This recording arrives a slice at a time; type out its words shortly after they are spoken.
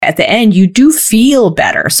at the end, you do feel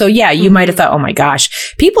better. So yeah, you might have thought, oh my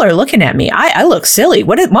gosh, people are looking at me. I look silly.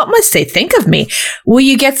 What must they think of me? Well,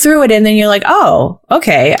 you get through it and then you're like, oh,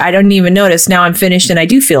 okay, I don't even notice. Now I'm finished and I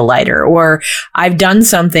do feel lighter, or I've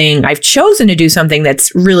chosen to do something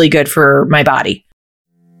that's really good for my body.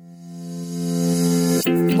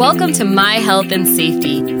 Welcome to My Health and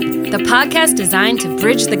Safety, the podcast designed to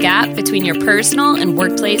bridge the gap between your personal and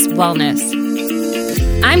workplace wellness.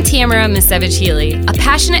 I'm Tamara Misevich-Healy, a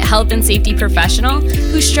passionate health and safety professional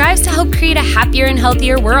who strives to help create a happier and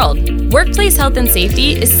healthier world. Workplace health and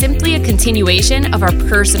safety is simply a continuation of our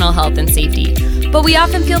personal health and safety, but we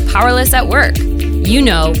often feel powerless at work. You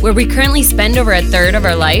know, where we currently spend over a third of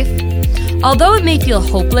our life. Although it may feel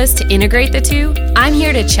hopeless to integrate the two, I'm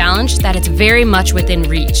here to challenge that it's very much within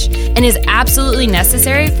reach and is absolutely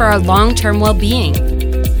necessary for our long-term well-being.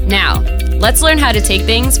 Now, let's learn how to take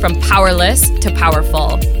things from powerless to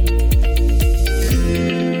powerful.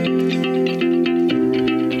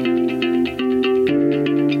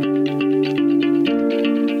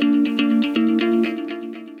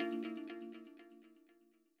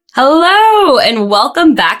 Hello, and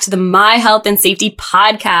welcome back to the My Health and Safety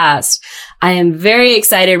podcast. I am very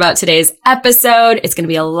excited about today's episode. It's going to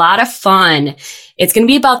be a lot of fun. It's going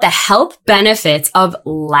to be about the health benefits of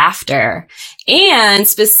laughter, and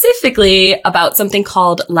specifically about something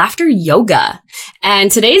called laughter yoga.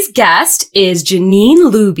 And today's guest is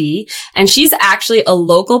Jeannine Luby, and she's actually a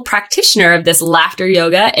local practitioner of this laughter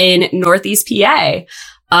yoga in Northeast PA.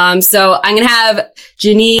 So I'm going to have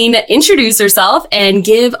Jeannine introduce herself and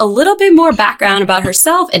give a little bit more background about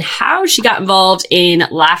herself and how she got involved in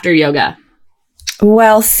laughter yoga.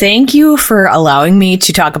 Well, thank you for allowing me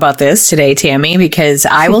to talk about this today, Tammy, because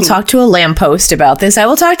I will talk to a lamppost about this. I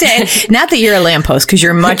will talk to, not that you're a lamppost, because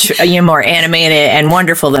you're much more animated and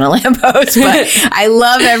wonderful than a lamppost, but I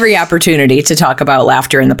love every opportunity to talk about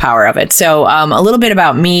laughter and the power of it. So a little bit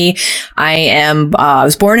about me. I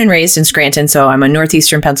was born and raised in Scranton, so I'm a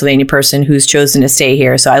Northeastern Pennsylvania person who's chosen to stay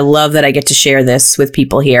here. So I love that I get to share this with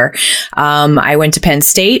people here. I went to Penn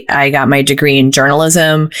State. I got my degree in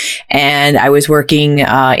journalism, and I was working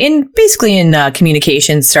in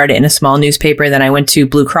communications, started in a small newspaper. Then I went to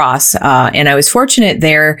Blue Cross, and I was fortunate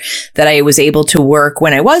there that I was able to work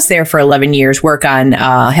when I was there for 11 years, work on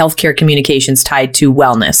healthcare communications tied to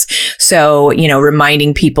wellness. So,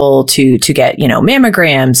 reminding people to get,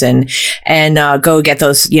 mammograms and go get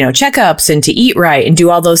those, checkups and to eat right and do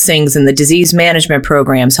all those things, and the disease management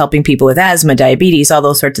programs, helping people with asthma, diabetes, all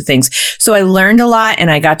those sorts of things. So I learned a lot,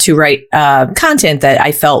 and I got to write content that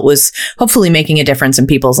I felt was hopefully making a difference in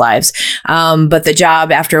people's lives. But the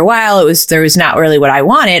job, after a while, there was not really what I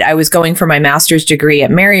wanted. I was going for my master's degree at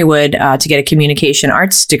Marywood to get a communication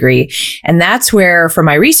arts degree. And that's where, for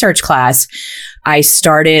my research class, I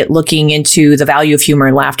started looking into the value of humor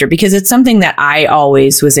and laughter, because it's something that I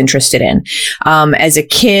always was interested in. As a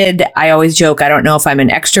kid, I always joke, I don't know if I'm an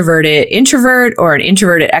extroverted introvert or an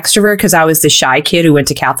introverted extrovert, because I was the shy kid who went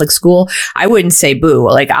to Catholic school. I wouldn't say boo.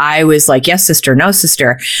 Like, I was like, yes, sister, no,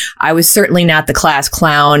 sister. I was certainly not the class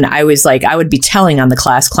clown. I was like, I would be telling on the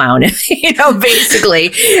class clown,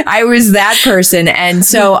 basically. I was that person. And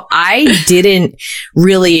so I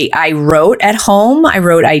wrote at home. I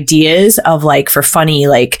wrote ideas of for funny,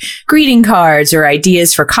 greeting cards or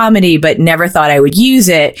ideas for comedy, but never thought I would use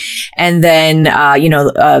it. And then,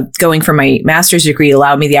 going for my master's degree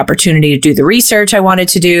allowed me the opportunity to do the research I wanted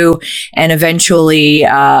to do. And eventually,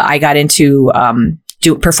 I got into,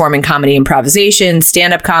 performing comedy, improvisation,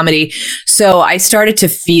 stand-up comedy. So I started to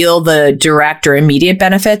feel the direct or immediate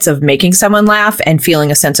benefits of making someone laugh and feeling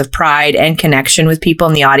a sense of pride and connection with people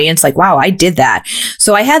in the audience. Like, wow, I did that.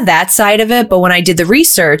 So I had that side of it. But when I did the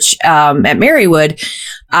research at Marywood,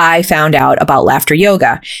 I found out about laughter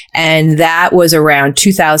yoga, and that was around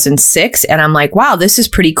 2006. And I'm like, wow, this is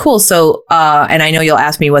pretty cool. So, and I know you'll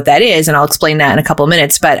ask me what that is, and I'll explain that in a couple of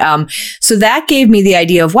minutes. But, so that gave me the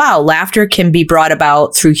idea of, wow, laughter can be brought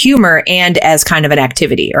about through humor and as kind of an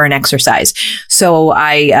activity or an exercise. So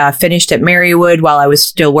I finished at Marywood while I was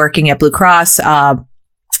still working at Blue Cross.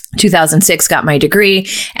 2006, got my degree.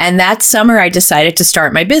 And that summer, I decided to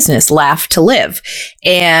start my business, Laugh to Live.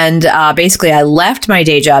 And basically, I left my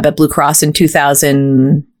day job at Blue Cross in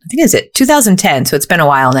 2010. So it's been a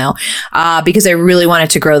while now, because I really wanted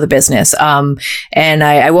to grow the business. And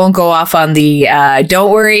I won't go off on the,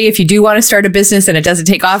 don't worry if you do want to start a business and it doesn't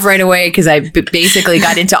take off right away, because I basically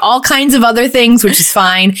got into all kinds of other things, which is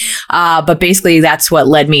fine. But basically that's what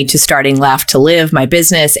led me to starting Laugh to Live, my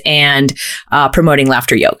business, and promoting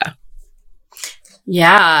laughter yoga.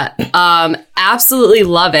 Yeah, absolutely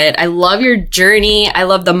love it. I love your journey. I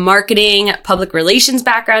love the marketing, public relations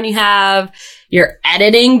background you have, your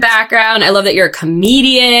editing background. I love that you're a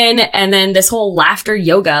comedian, and then this whole laughter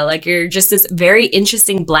yoga. Like, you're just this very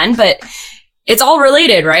interesting blend, but it's all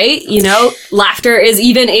related, right? You know, laughter is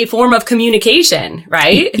even a form of communication,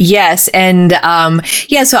 right? Yes. And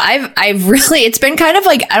so I've really, it's been kind of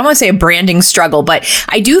like, I don't want to say a branding struggle, but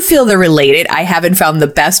I do feel they're related. I haven't found the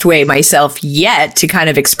best way myself yet to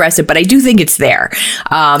kind of express it, but I do think it's there.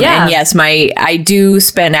 And yes, I do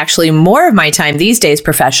spend actually more of my time these days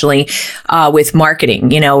professionally with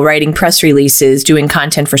marketing, you know, writing press releases, doing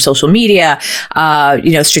content for social media,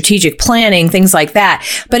 strategic planning, things like that.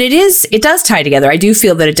 But it does tie together. I do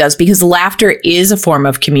feel that it does, because laughter is a form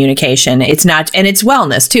of communication. It's not, and it's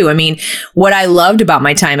wellness too. I mean, what I loved about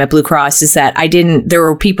my time at Blue Cross is that there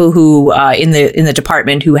were people who in the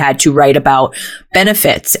department who had to write about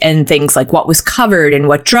benefits and things like what was covered and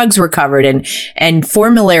what drugs were covered and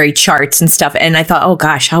formulary charts and stuff. And I thought, oh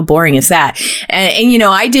gosh, how boring is that? And you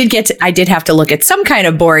know, I did have to look at some kind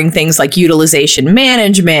of boring things like utilization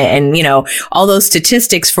management and, you know, all those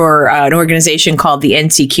statistics for an organization called the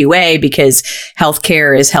NCQA, because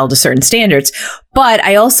healthcare is held to certain standards. But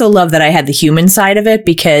I also love that I had the human side of it,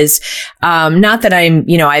 because not that I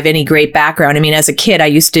have any great background. I mean, as a kid, I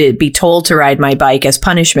used to be told to ride my bike as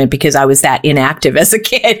punishment because I was that inactive as a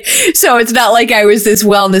kid. So it's not like I was this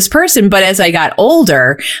wellness person. But as I got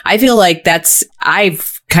older, I feel like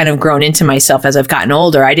I've kind of grown into myself as I've gotten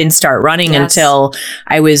older. I didn't start running until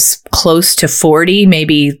I was close to 40,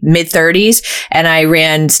 maybe mid 30s. And I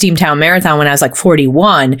ran Steamtown Marathon when I was like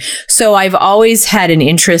 41. So I've always had an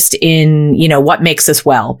interest in, you know, what makes us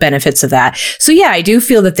well, benefits of that. So yeah, I do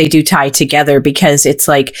feel that they do tie together, because it's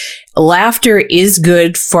like laughter is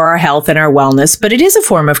good for our health and our wellness, but it is a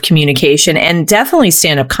form of communication, and definitely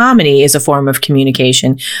stand-up comedy is a form of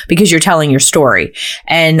communication because you're telling your story.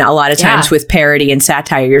 And a lot of times with parody and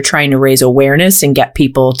satire, you're trying to raise awareness and get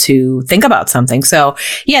people to think about something. So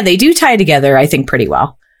yeah, they do tie together, I think, pretty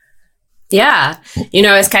well. Yeah. You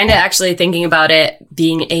know, I was kind of actually thinking about it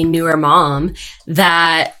being a newer mom,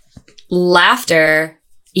 that laughter,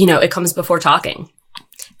 you know, it comes before talking.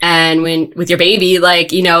 And with your baby,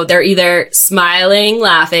 like, you know, they're either smiling,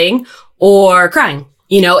 laughing, or crying,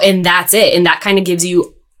 you know, and that's it. And that kind of gives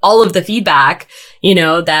you all of the feedback, you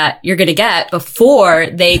know, that you're going to get before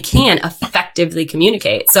they can effectively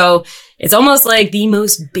communicate. So it's almost like the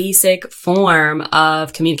most basic form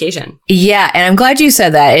of communication. Yeah. And I'm glad you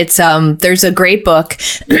said that. It's, there's a great book,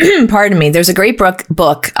 pardon me. There's a great book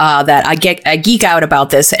that I geek out about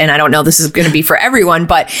this. And I don't know, this is going to be for everyone,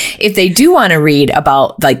 but if they do want to read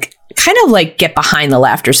about, like, kind of like get behind the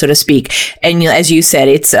laughter, so to speak. And, you know, as you said,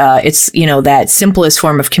 it's, you know, that simplest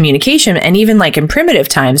form of communication, and even like in primitive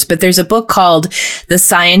times. But there's a book called The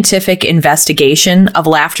Scientific Investigation of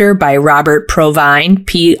Laughter by Robert Provine,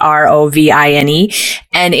 Provine.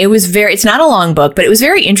 And it's not a long book, but it was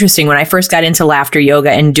very interesting when I first got into laughter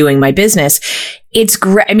yoga and doing my business. It's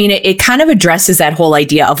great. I mean, it kind of addresses that whole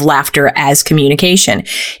idea of laughter as communication.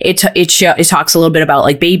 It talks a little bit about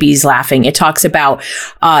like babies laughing. It talks about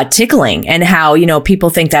tickling, and how, you know, people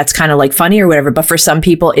think that's kind of like funny or whatever, but for some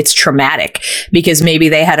people it's traumatic, because maybe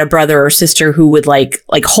they had a brother or sister who would like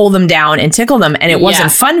hold them down and tickle them, and it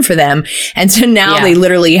wasn't fun for them. And so now they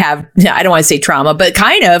literally have, I don't want to say trauma, but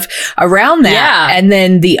kind of around that. Yeah. And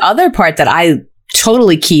then the other part that I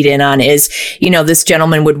totally keyed in on is, you know, this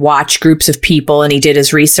gentleman would watch groups of people, and he did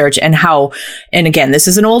his research, and how, and again, this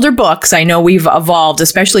is an older book, so I know we've evolved,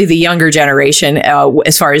 especially the younger generation,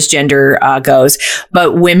 as far as gender goes,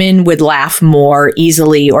 but women would laugh more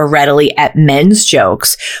easily or readily at men's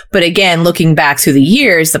jokes. But again, looking back through the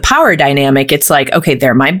years, the power dynamic, it's like, okay,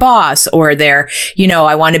 they're my boss, or they're, you know,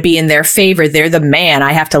 I want to be in their favor. They're the man.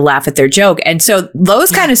 I have to laugh at their joke. And so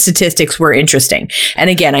those kind of statistics were interesting. And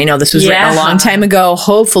again, I know this was written a long time ago.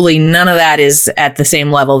 Hopefully none of that is at the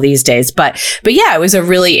same level these days. But yeah, it was a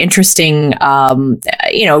really interesting,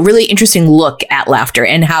 really interesting look at laughter,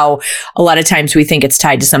 and how a lot of times we think it's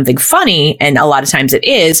tied to something funny, and a lot of times it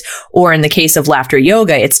is, or in the case of laughter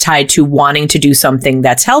yoga, it's tied to wanting to do something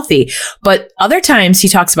that's healthy. But other times he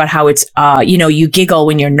talks about how it's, you giggle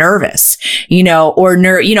when you're nervous, you know, or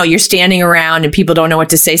you're standing around and people don't know what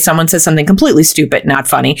to say. Someone says something completely stupid, not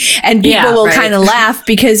funny, and people will kind of laugh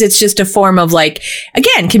because it's just a form of, like,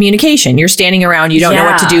 again, communication. You're standing around, you don't know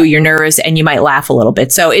what to do, you're nervous, and you might laugh a little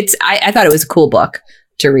bit. So I thought it was a cool book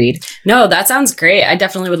to read. No, that sounds great. I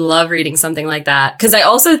definitely would love reading something like that, because I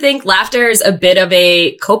also think laughter is a bit of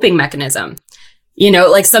a coping mechanism.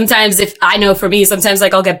 like sometimes if I know for me, sometimes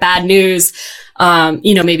like I'll get bad news,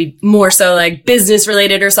 maybe more so like business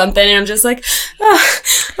related or something. And I'm just like, oh,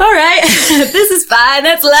 all right, this is fine.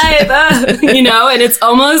 That's life. And it's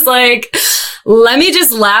almost like, let me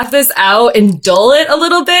just laugh this out and dull it a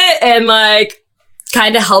little bit and like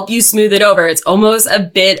kind of help you smooth it over. It's almost a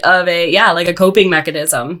bit of like a coping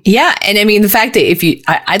mechanism. Yeah. And I mean, the fact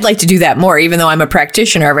that I'd like to do that more, even though I'm a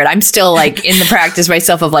practitioner of it, I'm still like in the practice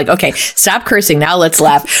myself of like, okay, stop cursing. Now let's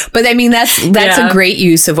laugh. But I mean, that's a great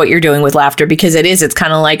use of what you're doing with laughter, because it's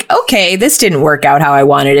kind of like, okay, this didn't work out how I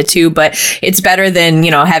wanted it to, but it's better than,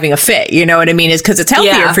 having a fit. You know what I mean? Is because it's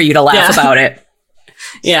healthier for you to laugh about it.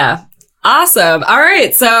 Yeah. Awesome. All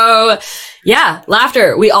right. So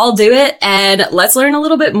laughter. We all do it, and let's learn a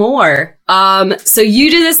little bit more. So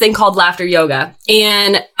you do this thing called laughter yoga.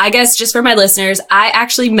 And I guess just for my listeners, I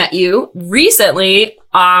actually met you recently,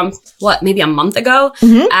 maybe a month ago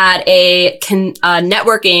at a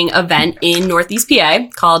networking event in Northeast PA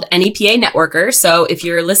called NEPA Networker. So if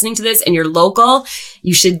you're listening to this and you're local,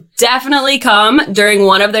 you should definitely come during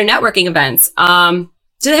one of their networking events.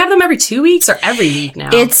 Do they have them every 2 weeks or every week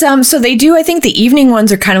now? It's so they do. I think the evening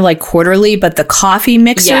ones are kind of like quarterly, but the coffee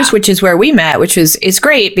mixers, which is where we met, which is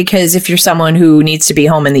great because if you're someone who needs to be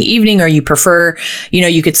home in the evening or you prefer,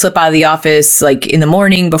 you could slip out of the office like in the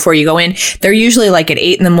morning before you go in. They're usually like at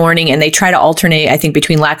 8 a.m, and they try to alternate, I think,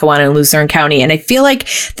 between Lackawanna and Luzerne County. And I feel like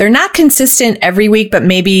they're not consistent every week, but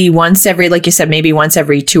maybe once every, like you said, maybe once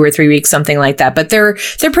every 2 or 3 weeks, something like that. But they're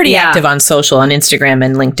pretty active on social, on Instagram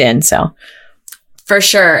and LinkedIn. So. For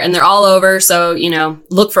sure. And they're all over. So,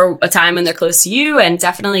 look for a time when they're close to you and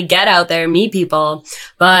definitely get out there, meet people.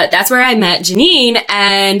 But that's where I met Jeannine.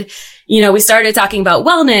 And, we started talking about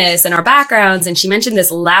wellness and our backgrounds. And she mentioned this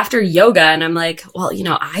laughter yoga. And I'm like, well,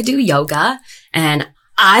 I do yoga and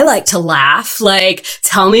I like to laugh. Like,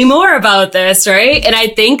 tell me more about this, right? And I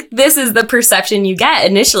think this is the perception you get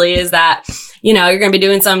initially is that, you're going to be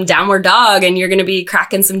doing some downward dog and you're going to be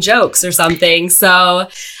cracking some jokes or something. So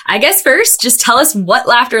I guess first, just tell us what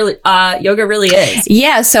laughter yoga really is.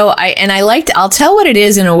 Yeah. So I'll tell what it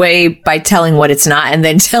is in a way by telling what it's not and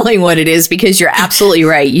then telling what it is, because you're absolutely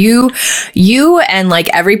right. You and like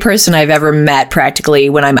every person I've ever met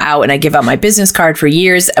practically when I'm out and I give out my business card for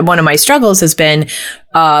years, one of my struggles has been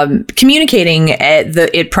communicating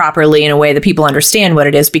it properly in a way that people understand what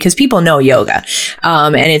it is, because people know yoga.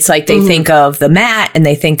 And it's like they think of the mat and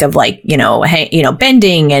they think of like,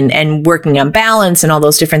 bending and working on balance and all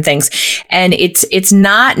those different things. And it's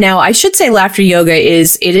not, now I should say laughter yoga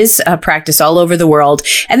is a practice all over the world.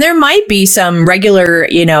 And there might be some regular,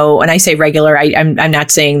 when I say regular, I'm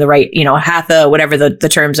not saying the right, hatha, whatever the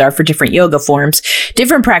terms are for different yoga forms.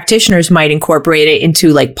 Different practitioners might incorporate it into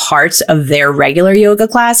like parts of their regular yoga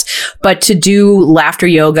class, but to do laughter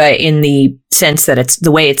yoga in the sense that it's the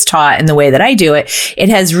way it's taught and the way that I do it, it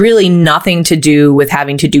has really nothing to do with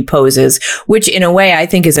having to do poses, which in a way I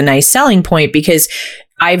think is a nice selling point, because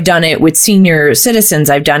I've done it with senior citizens.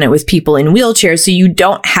 I've done it with people in wheelchairs. So you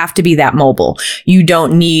don't have to be that mobile. You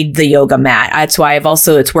don't need the yoga mat. That's why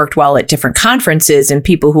it's worked well at different conferences and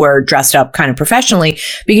people who are dressed up kind of professionally,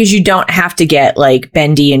 because you don't have to get like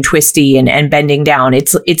bendy and twisty and bending down.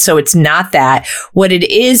 It's not that. What it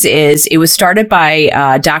is it was started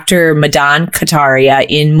by Dr. Madan Kataria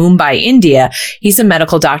in Mumbai, India. He's a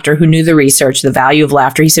medical doctor who knew the research, the value of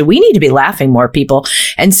laughter. He said, we need to be laughing more, people.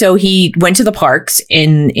 And so he went to the parks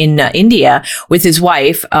in India with his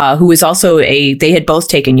wife, who was also they had both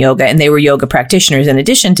taken yoga and they were yoga practitioners. In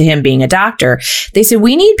addition to him being a doctor, they said,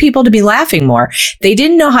 we need people to be laughing more. They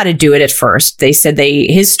didn't know how to do it at first. They said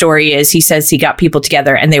his story is, he says he got people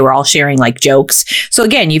together and they were all sharing like jokes. So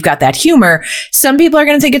again, you've got that humor. Some people are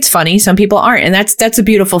going to think it's funny. Some people aren't. And that's a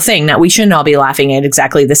beautiful thing. Now we shouldn't all be laughing at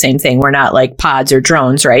exactly the same thing. We're not like pods or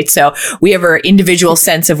drones, right? So we have our individual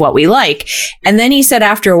sense of what we like. And then he said,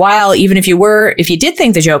 after a while, even if you did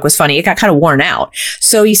think the joke was funny, it got kind of worn out.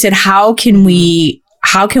 So he said, how can we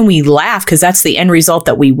laugh? Because that's the end result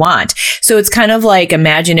that we want. So it's kind of like,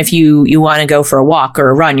 imagine if you want to go for a walk or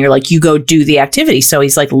a run, you're like, you go do the activity. So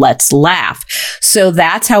he's like, let's laugh. So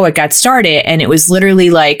that's how it got started. And it was literally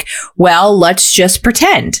like, well, let's just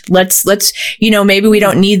pretend. Let's, maybe we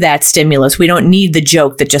don't need that stimulus. We don't need the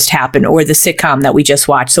joke that just happened or the sitcom that we just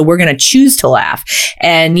watched. So we're going to choose to laugh.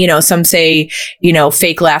 And, some say,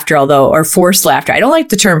 fake laughter, or forced laughter. I don't like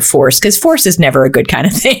the term force, because force is never a good kind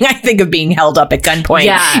of thing. I think of being held up at gunpoint.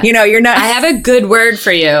 Yeah. You're not. I have a good word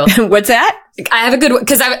for you. What's that? I have a good,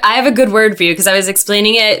 because I have a good word for you, because I was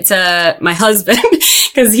explaining it to my husband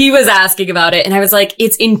because he was asking about it, and I was like,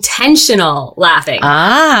 it's intentional laughing.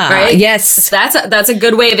 Right? Yes. That's a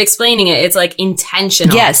good way of explaining it. It's like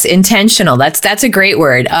intentional. Yes, intentional. That's a great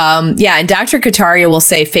word. Yeah, and Dr. Kataria will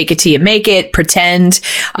say fake it till you make it, pretend.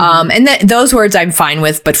 And those words I'm fine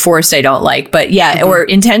with, but forced I don't like. But yeah, or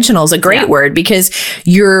intentional is a great word, because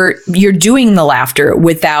you're doing the laughter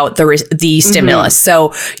without the stimulus.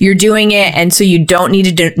 So you're doing it, and so you don't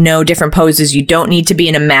need to know different poses. You don't need to be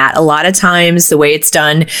in a mat. A lot of times the way it's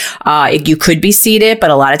done, you could be seated, but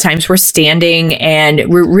a lot of times we're standing,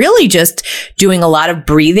 and we're really just doing a lot of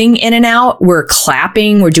breathing in and out. We're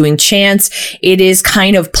clapping, we're doing chants. It is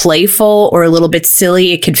kind of playful or a little bit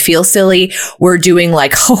silly. It could feel silly. We're doing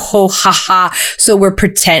like ho ho ha ha. So we're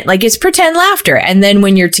pretend laughter. And then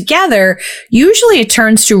when you're together, usually it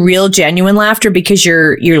turns to real genuine laughter, because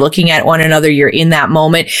you're looking at one another, you're in that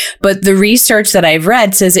moment. But the research that I've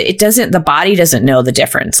read says the body doesn't know the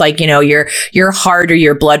difference. Like, your heart or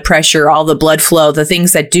your blood pressure, all the blood flow, the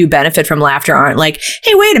things that do benefit from laughter aren't like,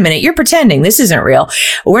 hey, wait a minute, you're pretending, this isn't real.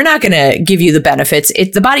 We're not going to give you the benefits.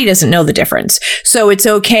 The body doesn't know the difference. So it's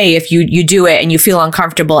okay if you do it and you feel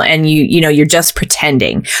uncomfortable and you're just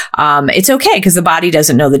pretending. It's okay, because the body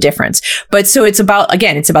doesn't know the difference. But so it's about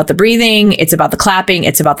the breathing, it's about the clapping,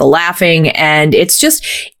 it's about the laughing. And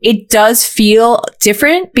it does feel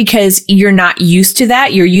different because you're not used to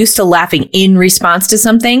that. You're used to laughing in response to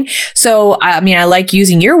something. So, I like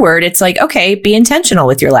using your word. It's like, okay, be intentional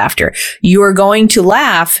with your laughter. You are going to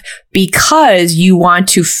laugh because you want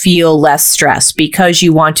to feel less stress, because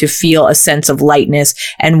you want to feel a sense of lightness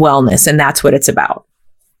and wellness. And that's what it's about.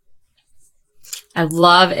 I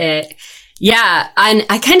love it. Yeah. And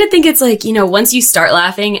I kind of think it's like, once you start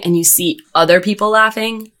laughing and you see other people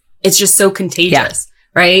laughing, it's just so contagious. Yeah.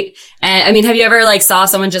 Right. And have you ever saw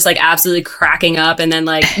someone just absolutely cracking up, and then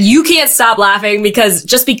you can't stop laughing because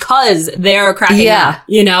they're cracking up,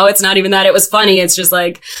 it's not even that it was funny. It's just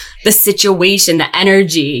the situation, the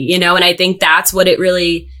energy, and I think that's what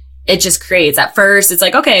it just creates. At first, it's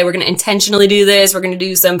okay, we're going to intentionally do this. We're going to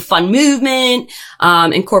do some fun movement,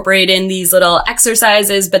 incorporate in these little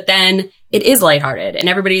exercises, but then it is lighthearted and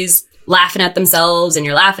everybody's laughing at themselves and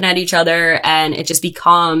you're laughing at each other, and it just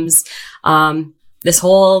becomes, this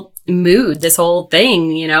whole mood, this whole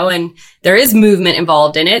thing, and there is movement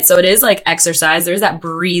involved in it. So it is exercise. There's that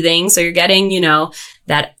breathing. So you're getting,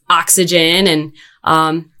 that oxygen and,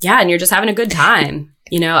 and you're just having a good time.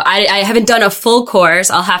 I haven't done a full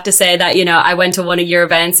course. I'll have to say that, I went to one of your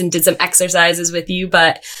events and did some exercises with you,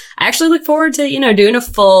 but I actually look forward to, doing a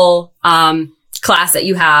full, class that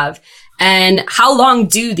you have. And how long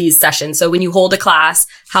do these sessions? So when you hold a class,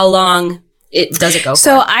 how long does it go for?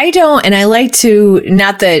 So I don't, and I like to,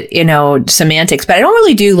 not that, semantics, but I don't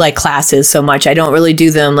really do classes so much. I don't really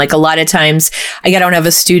do them. A lot of times I don't have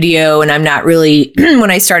a studio, and I'm not really,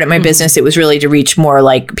 when I started my business, it was really to reach more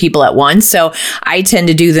people at once. So I tend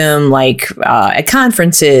to do them at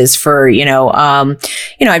conferences for,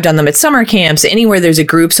 I've done them at summer camps, anywhere there's a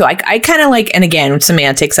group. So I kind of and again, with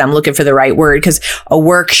semantics, I'm looking for the right word, because a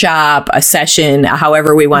workshop, a session,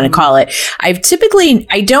 however we want to call it, I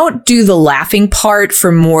don't do the laughing part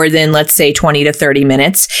for more than, let's say, 20 to 30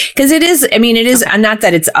 minutes. Because it is not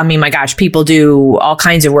that it's, my gosh, people do all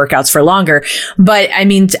kinds of workouts for longer. But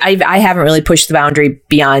I haven't really pushed the boundary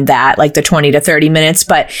beyond that, the 20 to 30 minutes.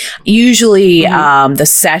 But usually the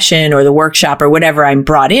session or the workshop or whatever I'm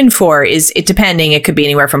brought in for depending, it could be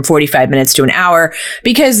anywhere from 45 minutes to an hour,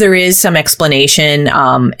 because there is some explanation,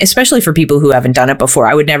 especially for people who haven't done it before.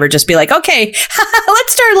 I would never just be okay,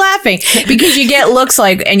 let's start laughing, because you get looks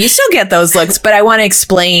and you still get those looks, but I want to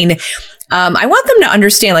explain. I want them to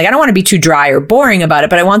understand, I don't want to be too dry or boring about it,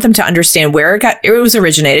 but I want them to understand where it was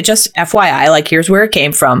originated. Just FYI, here's where it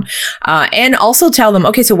came from. And also tell them,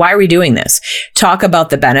 okay, so why are we doing this? Talk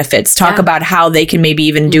about the benefits, talk about how they can maybe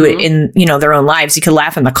even do it in, their own lives. You could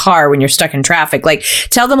laugh in the car when you're stuck in traffic,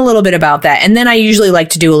 tell them a little bit about that. And then I usually like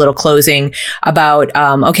to do a little closing about,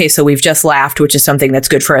 okay, so we've just laughed, which is something that's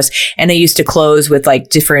good for us. And I used to close with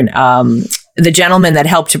different, the gentleman that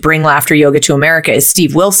helped to bring laughter yoga to America is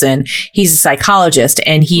Steve Wilson. He's a psychologist,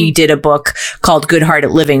 and he did a book called Good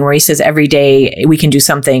Hearted Living, where he says every day we can do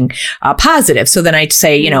something positive. So then I'd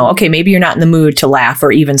say, okay, maybe you're not in the mood to laugh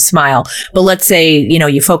or even smile, but let's say,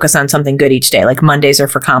 you focus on something good each day. Mondays are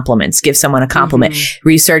for compliments. Give someone a compliment.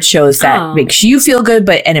 Research shows that makes you feel good,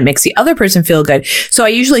 and it makes the other person feel good. So I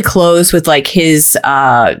usually close with his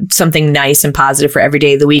something nice and positive for every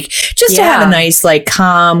day of the week, just to have a nice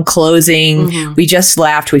calm closing. We just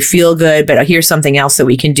laughed. We feel good, but here's something else that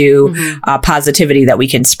we can do, positivity that we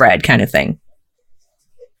can spread, kind of thing.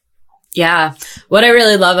 Yeah. What I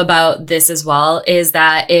really love about this as well is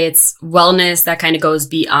that it's wellness that kind of goes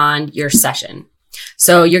beyond your session.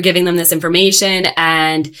 So you're giving them this information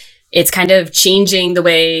and it's kind of changing the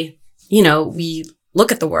way, we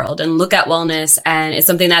look at the world and look at wellness. And it's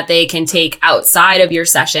something that they can take outside of your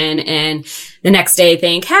session and the next day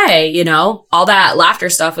think, hey, all that laughter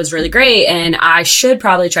stuff was really great. And I should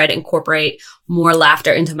probably try to incorporate more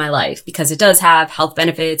laughter into my life because it does have health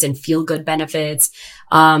benefits and feel good benefits.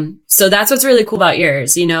 So that's what's really cool about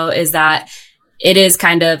yours, is that it is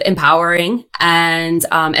kind of empowering and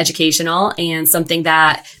educational and something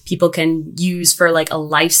that people can use for like a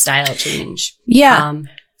lifestyle change. Yeah.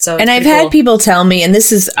 And I've had people tell me, and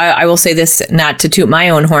this is, I will say this not to toot my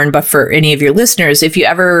own horn, but for any of your listeners, if you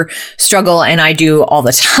ever struggle, and I do all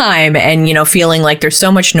the time, and, feeling like there's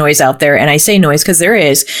so much noise out there, and I say noise because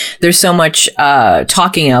there's so much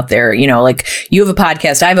talking out there, like you have a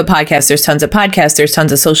podcast, I have a podcast, there's tons of podcasts, there's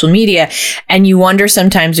tons of social media, and you wonder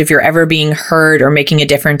sometimes if you're ever being heard or making a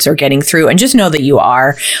difference or getting through, and just know that you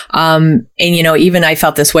are. And, even I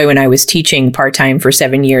felt this way when I was teaching part-time for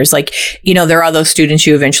 7 years, like, there are those students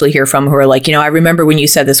you eventually hear from who are like, I remember when you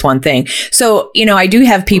said this one thing. So, I do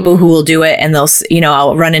have people who will do it and they'll,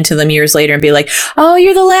 I'll run into them years later and be like, oh,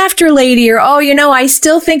 you're the laughter lady, or, oh, I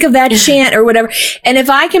still think of that chant or whatever. And if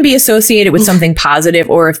I can be associated with something positive,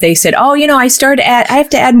 or if they said, oh, I have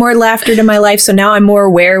to add more laughter to my life. So now I'm more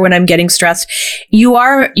aware when I'm getting stressed.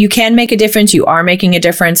 You can make a difference. You are making a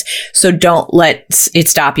difference. So don't let it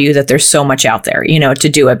stop you that there's so much out there, to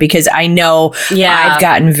do it, because I know I've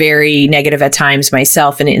gotten very negative at times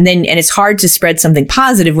myself. And it's hard to spread something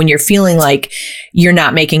positive when you're feeling like you're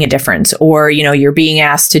not making a difference, or, you're being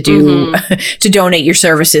asked to do, to donate your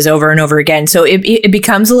services over and over again. So it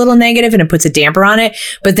becomes a little negative and it puts a damper on it.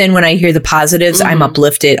 But then when I hear the positives, I'm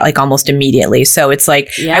uplifted like almost immediately. So it's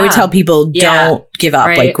like, I would tell people, don't give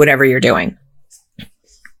up, like whatever you're doing.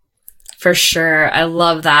 For sure. I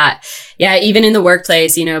love that. Yeah. Even in the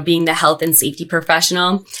workplace, being the health and safety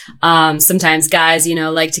professional, sometimes guys,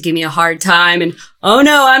 like to give me a hard time and, oh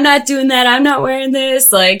no, I'm not doing that. I'm not wearing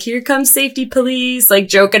this. Like, here comes safety police, like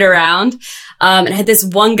joking around. And I had this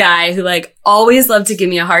one guy who like always loved to give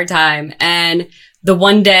me a hard time. And the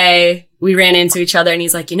one day we ran into each other and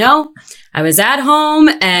he's like, I was at home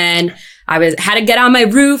and had to get on my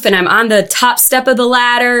roof and I'm on the top step of the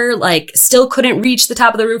ladder, like still couldn't reach the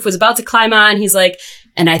top of the roof, was about to climb on. He's like,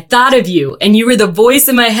 and I thought of you and you were the voice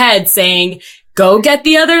in my head saying, go get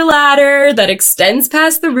the other ladder that extends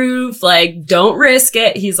past the roof. Like, don't risk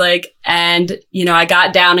it. He's like, and I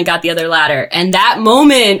got down and got the other ladder. And that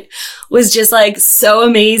moment was just like so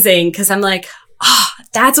amazing. Cause I'm like, oh,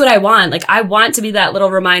 that's what I want. Like, I want to be that little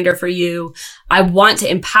reminder for you. I want to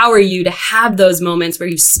empower you to have those moments where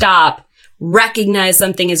you stop, recognize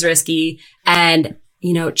something is risky and,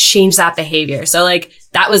 change that behavior. So like,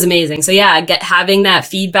 that was amazing. So yeah, having that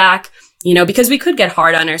feedback, because we could get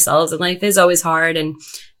hard on ourselves and life is always hard.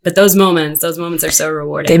 But those moments are so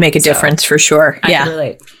rewarding. They make a difference for sure. I can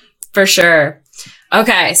relate. For sure.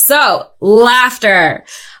 Okay. So laughter.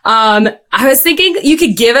 I was thinking you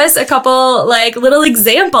could give us a couple like little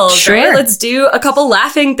examples, sure. Right? Let's do a couple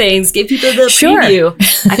laughing things. Give people the preview.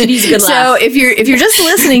 I could use a good laugh. So if you're just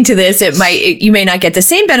listening to this, you may not get the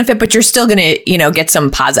same benefit, but you're still going to, get some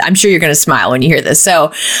positive. I'm sure you're going to smile when you hear this.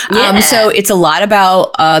 So, so it's a lot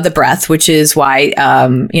about, the breath, which is why,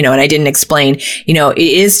 and I didn't explain, it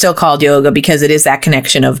is still called yoga because it is that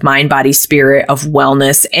connection of mind, body, spirit, of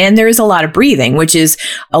wellness. And there is a lot of breathing, which is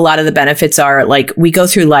a lot of the benefits are like, we go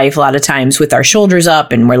through life a lot of times with our shoulders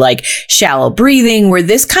up and we're like shallow breathing, where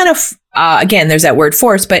this kind of again, there's that word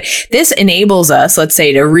force, but this enables us, let's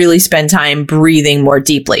say, to really spend time breathing more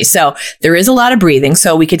deeply. So there is a lot of breathing.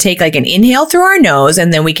 So we could take like an inhale through our nose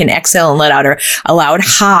and then we can exhale and let out a loud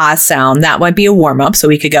ha sound. That might be a warm up. So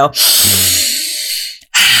we could go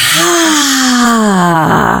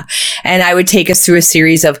ha, and I would take us through a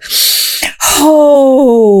series of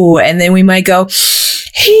ho, and then we might go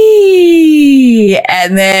he,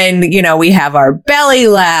 and then, we have our belly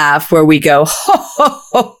laugh where we go ho, ho,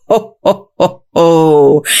 ho, ho, ho, ho,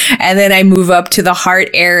 ho. And then I move up to the heart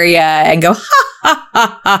area and go ha, ha,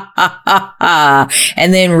 ha, ha, ha, ha, ha.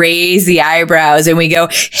 And then raise the eyebrows and we go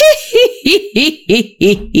hee, hee, hee, hee,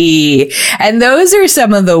 hee, hee. And those are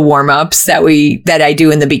some of the warm-ups that I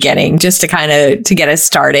do in the beginning, just to kind of, to get us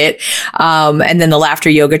started. And then the laughter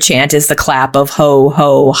yoga chant is the clap of ho,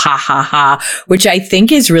 ho, ha, ha, ha, which I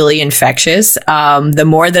think is really infectious. The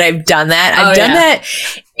more that I've done that, I've done that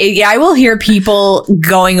I will hear people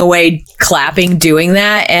going away clapping, doing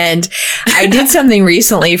that. And I did something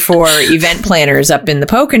recently for event planners up in the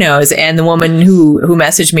Poconos, and the woman who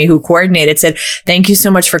messaged me, who coordinated, said, "Thank you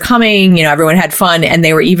so much for coming. You know, everyone had fun." And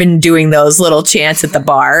they were even doing those little chants at the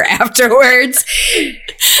bar afterwards.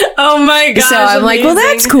 Oh my gosh. So I'm like, well,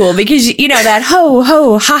 that's cool, because, you know, that ho,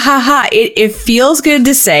 ho, ha, ha, ha, it feels good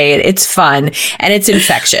to say it. It's fun and it's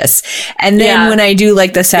infectious. And then when I do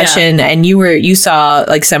like the session and you saw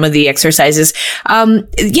like some of the exercises,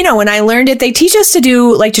 you know, when I learned it, they teach us to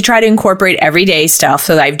do like to try to incorporate everyday stuff.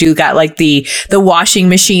 So I've got like the washing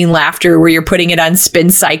machine laughter, where you're putting it on spin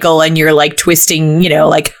cycle and you're like twisting, you know,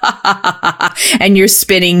 like ha, ha, ha, ha, and you're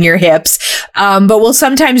spinning your hips. But we'll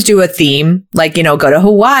sometimes do a theme, like, you know, go to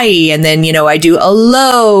Hawaii, and then, you know, I do a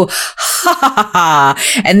low ha, ha, ha,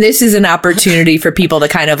 ha. And this is an opportunity for people to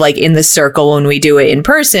kind of like in the circle, when we do it in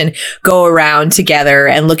person, go around together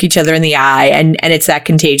and look each other in the eye. And it's that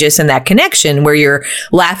contagious and that connection where you're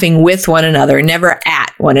laughing with one another, never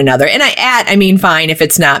at one another. And I mean fine if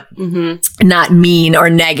it's not not mean or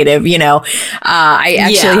negative, you know. I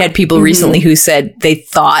actually had people recently who said they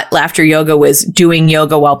thought laughter yoga was doing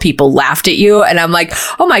yoga while people laughed at you. And I'm like,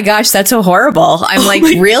 oh my gosh, that's so horrible. I'm like,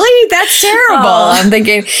 really? That's terrible. I'm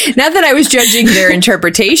thinking, not that I was judging their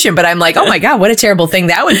interpretation, but I'm like, oh my God, what a terrible thing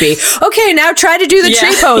that would be. Okay, now try to do the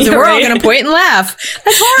tree pose and we're all going to point and laugh.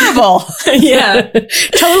 That's horrible.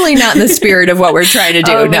 Totally not in the spirit of what we're trying to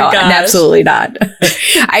do. Oh no, absolutely not.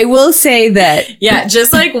 I will say that. Yeah,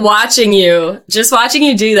 just like watching you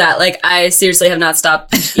do that, like I seriously have not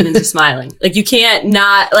stopped even just smiling. Like you can't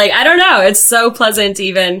not, like, I don't know. It's so pleasant to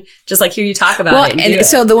even just like hear you talk about it. And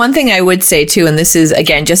so the one thing I would say too, and this is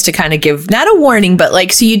again, just to kind of give not a warning, but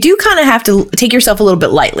like, so you do kind of have to take yourself a little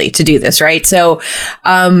bit lightly to do this, right? So,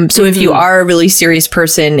 if you are a really serious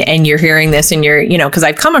person and you're hearing this and you're, you know, because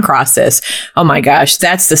I've come across this, oh my gosh,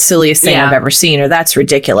 that's the silliest thing I've ever seen, or that's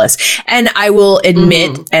ridiculous. And I will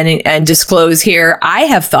admit and disclose here, I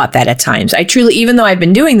have thought that at times. I truly, even though I've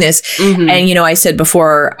been doing this, and, you know, I said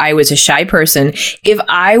before, I was a shy person. If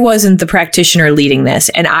I wasn't the practitioner leading this,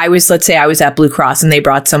 and I was, let's say I was at Blue Cross and they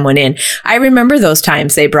brought someone in, I remember those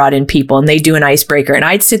times they brought in people and they do an icebreaker and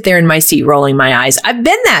I'd sit there in my seat rolling my eyes. I've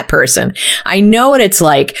been that person. I know what it's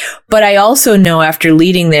like, but I also know after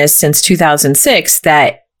leading this since 2006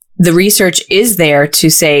 that the research is there to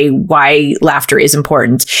say why laughter is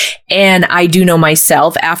important. And I do know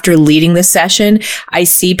myself, after leading the session, I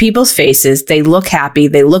see people's faces. They look happy.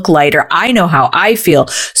 They look lighter. I know how I feel.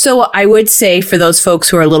 So I would say for those folks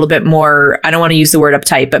who are a little bit more, I don't want to use the word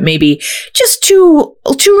uptight, but maybe just too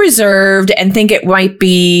reserved and think it might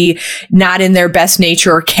be not in their best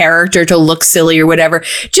nature or character to look silly or whatever,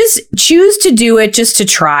 just choose to do it, just to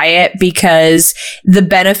try it, because the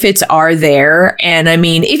benefits are there. And I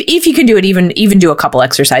mean, if you can do it, even do a couple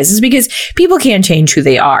exercises, because people can't change who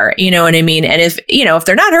they are, you know what I mean? And if, you know, if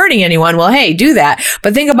they're not hurting anyone, well, hey, do that.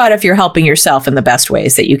 But think about if you're helping yourself in the best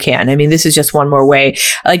ways that you can. I mean, this is just one more way.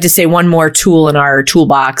 I like to say one more tool in our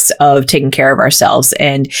toolbox of taking care of ourselves.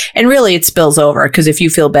 And really it spills over, because if you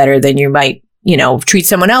feel better, then you might, you know, treat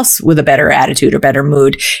someone else with a better attitude or better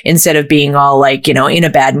mood, instead of being all like, you know, in a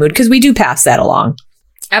bad mood, because we do pass that along.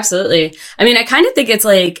 Absolutely. I mean, I kind of think it's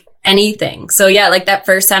like anything. So yeah, like that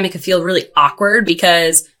first time it could feel really awkward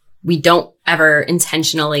because we don't ever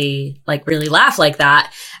intentionally like really laugh like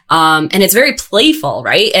that. And it's very playful,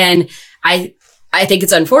 right? And I think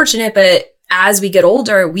it's unfortunate, but as we get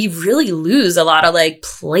older, we really lose a lot of like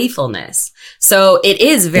playfulness. So it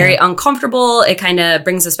is very uncomfortable. It kind of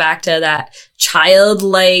brings us back to that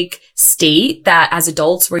childlike state that as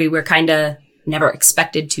adults we were kind of never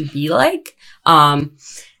expected to be like.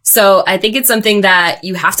 So I think it's something that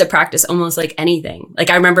you have to practice almost like anything. Like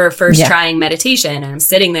I remember first trying meditation, and I'm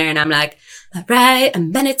sitting there and I'm like, all right,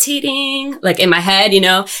 I'm meditating, like in my head, you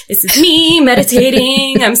know, this is me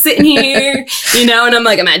meditating. I'm sitting here, you know, and I'm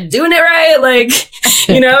like, am I doing it right? Like,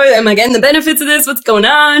 you know, am I getting the benefits of this? What's going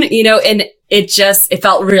on? You know, and it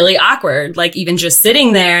felt really awkward, like even just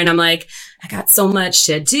sitting there. And I'm like, I got so much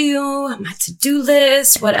to do, my to-do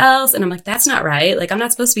list, what else? And I'm like, that's not right. Like, I'm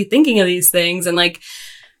not supposed to be thinking of these things. And like,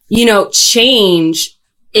 you know, change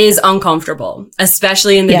is uncomfortable,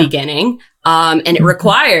 especially in the beginning. And it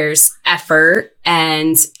requires effort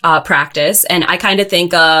and practice. And I kind of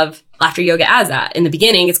think of laughter yoga as that. In the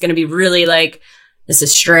beginning, it's going to be really like, this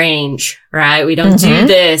is strange, right? We don't do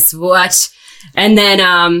this. What? And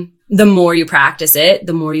then the more you practice it,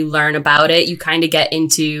 the more you learn about it, you kind of get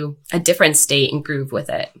into a different state and groove with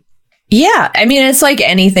it. Yeah. I mean, it's like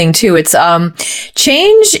anything too. It's,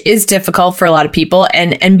 change is difficult for a lot of people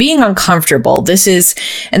and being uncomfortable. This is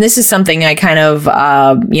something I kind of,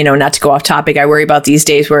 not to go off topic, I worry about these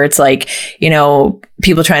days where it's like,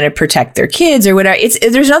 people trying to protect their kids or whatever.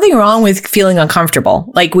 There's nothing wrong with feeling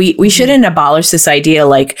uncomfortable. Like we shouldn't abolish this idea,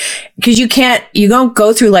 like, because you don't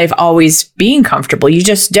go through life always being comfortable. You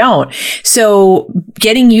just don't. So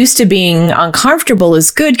getting used to being uncomfortable is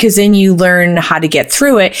good because then you learn how to get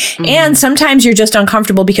through it. Mm-hmm. And sometimes you're just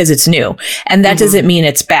uncomfortable because it's new. And that doesn't mean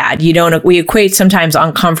it's bad. We equate sometimes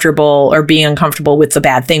uncomfortable or being uncomfortable with the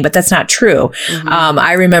bad thing, but that's not true. Mm-hmm.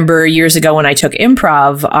 I remember years ago when I took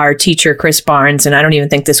improv, our teacher, Chris Barnes, and I don't even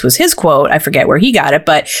think this was his quote, I forget where he got it,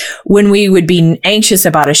 but when we would be anxious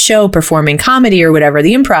about a show, performing comedy or whatever,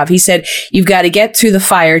 the improv, he said, you've got to get through the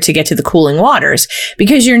fire to get to the cooling waters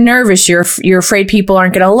because you're nervous. You're afraid people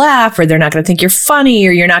aren't going to laugh or they're not going to think you're funny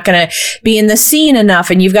or you're not going to be in the scene enough.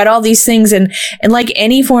 And you've got all these things. And like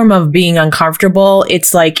any form of being uncomfortable,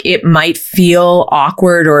 it's like it might feel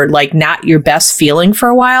awkward or like not your best feeling for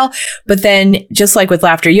a while. But then just like with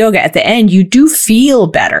laughter yoga, at the end, you do feel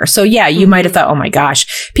better. So yeah, you might have thought, oh my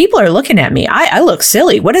gosh, people are looking at me. I look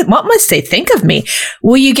silly. What must they think of me?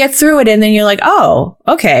 Well, you get through it and then you're like, oh,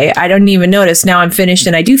 okay, I don't even notice. Now I'm finished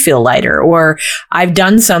and I do feel lighter, or I've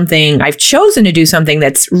done something, I've chosen to do something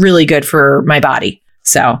that's really good for my body.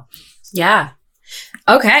 So. Yeah.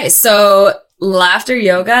 Okay. So laughter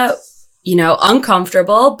yoga,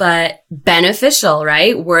 uncomfortable, but beneficial,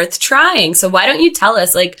 right? Worth trying. So why don't you tell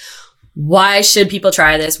us, like, why should people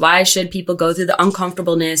try this? Why should people go through the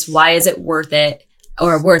uncomfortableness? Why is it worth it,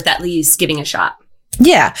 or worth at least giving a shot?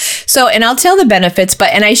 Yeah. So, and I'll tell the benefits,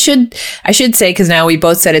 and I should say, because now we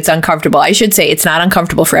both said it's uncomfortable, I should say it's not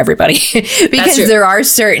uncomfortable for everybody because there are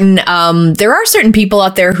certain people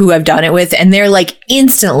out there who have done it with, and they're like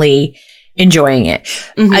instantly enjoying it.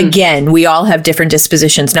 Mm-hmm. Again, we all have different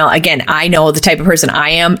dispositions. Now, again, I know the type of person I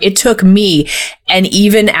am. It took me, and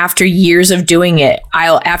even after years of doing it,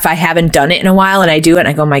 if I haven't done it in a while and I do it and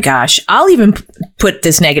I go, my gosh, I'll even put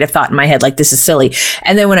this negative thought in my head, like, this is silly.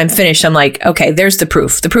 And then when I'm finished, I'm like, okay, there's the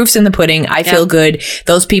proof. The proof's in the pudding. I feel good.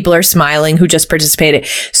 Those people are smiling who just participated.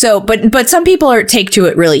 So, but some people take to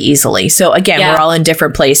it really easily. So again, we're all in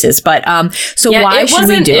different places. But why should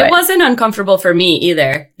we do it? It wasn't uncomfortable for me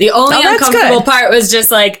either. The only uncomfortable part was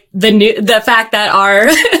just like the fact that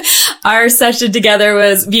our session together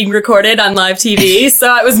was being recorded on live TV.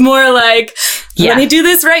 So it was more like, let me do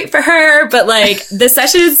this right for her. But like the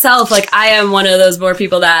session itself, like I am one of those more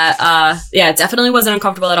people that, it definitely wasn't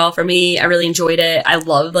uncomfortable at all for me. I really enjoyed it. I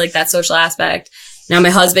love like that social aspect. Now my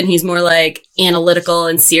husband, he's more like analytical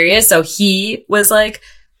and serious. So he was like,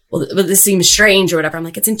 well, this seems strange or whatever. I'm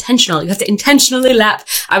like, it's intentional. You have to intentionally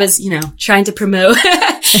laugh. I was, trying to promote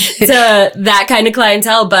to that kind of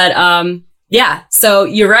clientele. But, so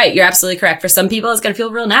you're right. You're absolutely correct. For some people, it's going to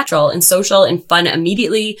feel real natural and social and fun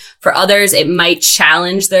immediately. For others, it might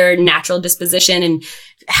challenge their natural disposition and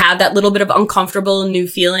have that little bit of uncomfortable new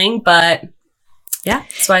feeling. But yeah,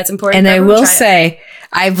 that's why it's important. And I will say,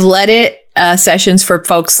 I've led it sessions for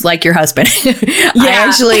folks like your husband.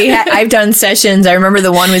 I've done sessions. I remember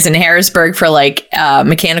the one was in Harrisburg for like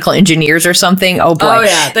mechanical engineers or something. Oh boy. Oh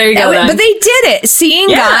yeah, there you go. But they did it. Seeing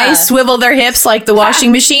guys swivel their hips like the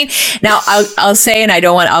washing machine. Now I'll say, and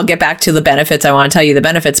I'll get back to the benefits. I want to tell you the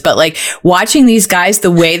benefits, but like watching these guys,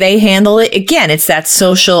 the way they handle it, again, it's that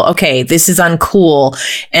social, okay, this is uncool.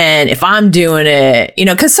 And if I'm doing it,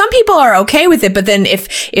 cause some people are okay with it, but then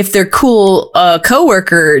if their cool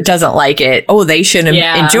coworker doesn't like it, they shouldn't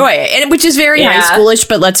enjoy it, and which is very high schoolish.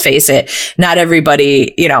 But let's face it, not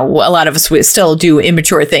everybody, a lot of us still do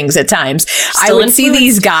immature things at times. I would see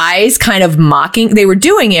these guys kind of mocking. They were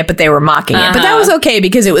doing it, but they were mocking it. But that was okay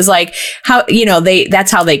because it was like how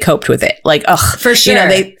that's how they coped with it. Like, for sure,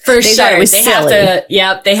 they thought it was silly.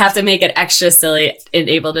 They have to make it extra silly and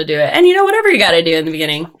able to do it. And whatever you got to do in the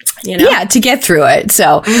beginning. To get through it.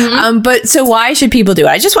 So, but so why should people do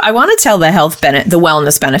it? I want to tell the the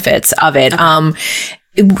wellness benefits of it. Okay.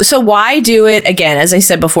 So why do it? Again, as I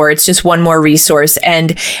said before, it's just one more resource.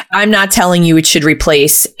 And I'm not telling you it should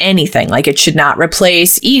replace anything. Like it should not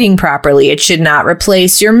replace eating properly. It should not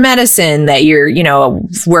replace your medicine that you're,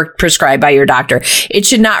 prescribed by your doctor. It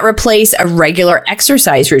should not replace a regular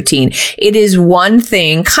exercise routine. It is one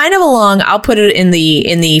thing kind of I'll put it in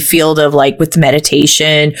the field of like with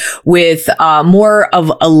meditation, with more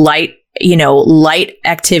of a light light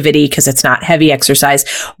activity because it's not heavy exercise,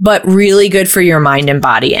 but really good for your mind and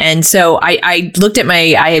body. And so I looked at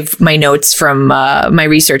I have my notes from my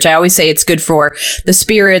research. I always say it's good for the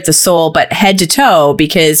spirit, the soul, but head to toe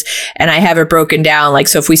and I have it broken down. Like,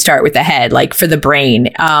 so if we start with the head, like for the brain,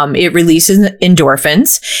 it releases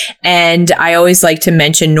endorphins. And I always like to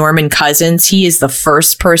mention Norman Cousins. He is the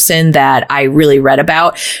first person that I really read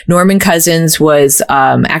about. Norman Cousins was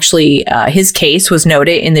actually his case was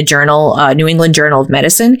noted in the journal, New England Journal of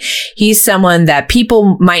Medicine. He's someone that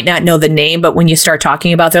people might not know the name, but when you start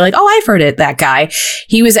talking about, they're like, oh, I've heard it, that guy.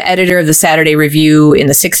 He was the editor of the Saturday Review in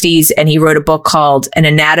the 60s, and he wrote a book called An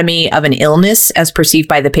Anatomy of an Illness as Perceived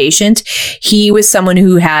by the Patient. He was someone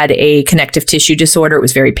who had a connective tissue disorder. It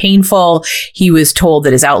was very painful. He was told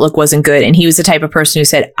that his outlook wasn't good. And he was the type of person who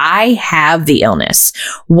said, I have the illness.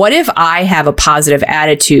 What if I have a positive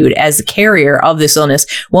attitude as the carrier of this illness?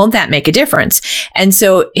 Won't that make a difference? And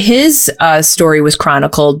so his story was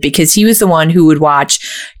chronicled because he was the one who would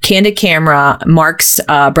watch Candid Camera, Marx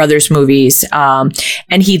Brothers movies, and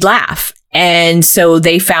he'd laugh. And so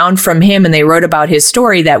they found from him, and they wrote about his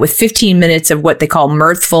story, that with 15 minutes of what they call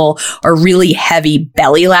mirthful or really heavy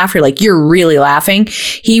belly laughter, like you're really laughing,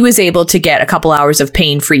 he was able to get a couple hours of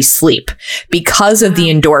pain-free sleep because of the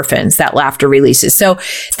endorphins that laughter releases. So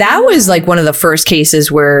that was like one of the first cases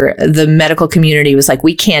where the medical community was like,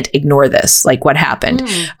 we can't ignore this. Like, what happened?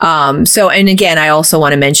 And again, I also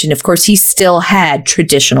want to mention, of course, he still had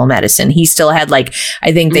traditional medicine. He still had, like,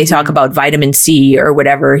 I think they talk about vitamin C or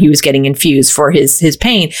whatever he was getting infused for his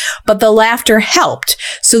pain, but the laughter helped.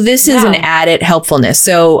 So this is an added helpfulness.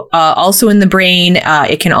 So also in the brain,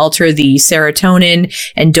 it can alter the serotonin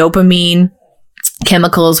and dopamine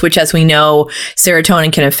chemicals, which, as we know,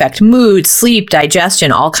 serotonin can affect mood, sleep,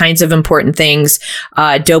 digestion, all kinds of important things.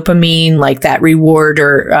 Dopamine, like that reward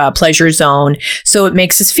or pleasure zone. So it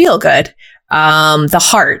makes us feel good. The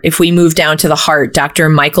heart, if we move down to the heart, Dr.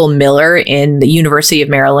 Michael Miller in the University of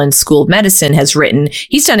Maryland School of Medicine has written,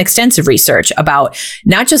 he's done extensive research about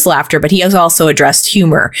not just laughter, but he has also addressed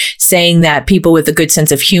humor, saying that people with a good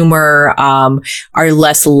sense of humor are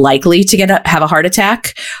less likely to have a heart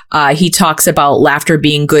attack. He talks about laughter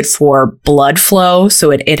being good for blood flow,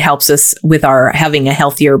 so it helps us with our having a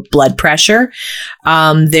healthier blood pressure.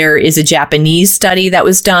 There is a Japanese study that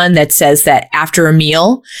was done that says that after a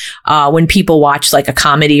meal, when people watch like a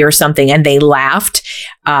comedy or something and they laughed,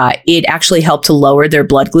 it actually helped to lower their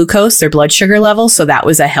blood glucose, their blood sugar level. So that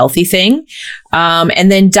was a healthy thing.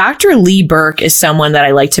 And then Dr. Lee Burke is someone that I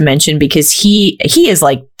like to mention because he is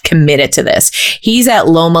like committed to this. He's at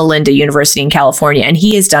Loma Linda University in California, and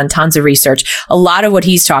he has done tons of research. A lot of what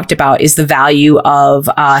he's talked about is the value of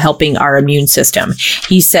helping our immune system.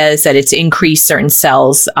 He says that it's increased certain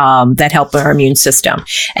cells that help our immune system.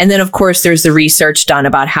 And then, of course, there's the research done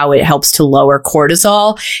about how it helps to lower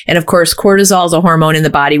cortisol. And of course, cortisol is a hormone in the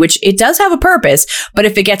body, which it does have a purpose, but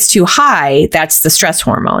if it gets too high, that's the stress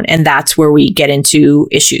hormone. And that's where we get into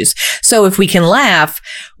issues. So if we can laugh,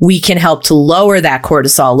 we can help to lower that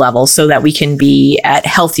cortisol level so that we can be at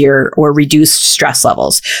healthier or reduced stress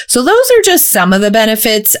levels. So those are just some of the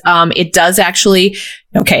benefits. It does actually,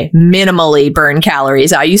 minimally burn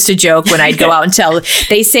calories. I used to joke when I'd go out and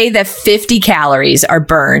they say that 50 calories are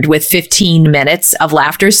burned with 15 minutes of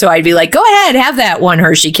laughter. So I'd be like, go ahead, have that one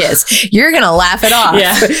Hershey Kiss. You're going to laugh it off.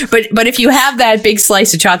 Yeah. But if you have that big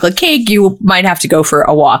slice of chocolate cake, you might have to go for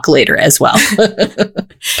a walk later as well.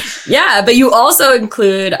 Yeah, but you also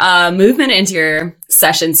include movement into your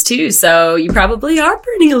sessions too. So you probably are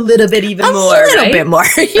burning a little bit more. A little bit more.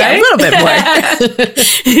 Yeah, right? A little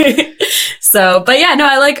bit more. So, but yeah, no,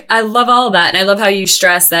 I love all of that. And I love how you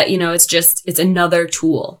stress that, it's another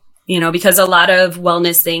tool, because a lot of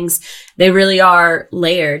wellness things, they really are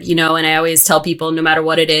layered, and I always tell people, no matter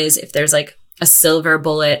what it is, if there's like a silver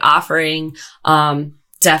bullet offering,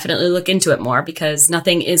 definitely look into it more, because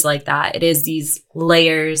nothing is like that. It is these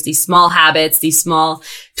layers, these small habits, these small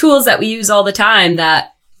tools that we use all the time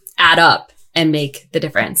that add up and make the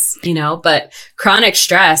difference, but chronic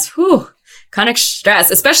stress,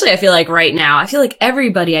 especially I feel like right now, I feel like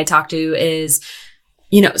everybody I talk to is,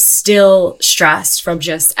 still stressed from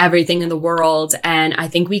just everything in the world. And I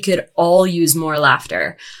think we could all use more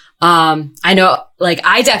laughter. I know, like,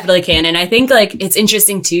 I definitely can. And I think, like, it's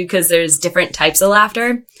interesting too, because there's different types of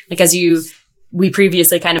laughter. Like, we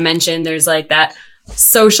previously kind of mentioned, there's like that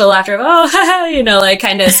social laughter of, like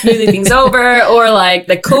kind of smoothing things over, or like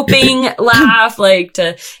the coping laugh, like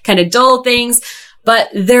to kind of dull things. But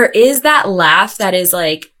there is that laugh that is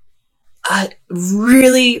like a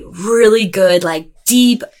really, really good, like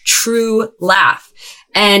deep, true laugh.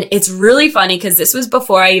 And it's really funny because this was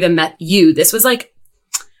before I even met you. This was like,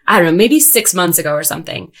 I don't know, maybe 6 months ago or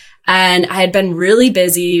something. And I had been really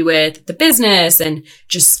busy with the business and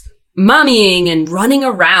just mommying and running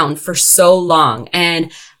around for so long.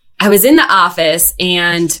 And I was in the office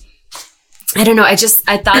and I don't know, I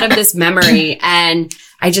thought of this memory and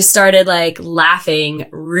I just started like laughing,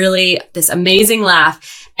 really this amazing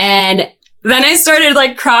laugh. And then I started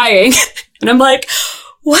like crying and I'm like,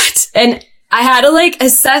 what? And I had to like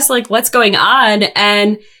assess like what's going on.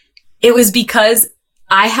 And it was because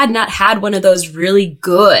I had not had one of those really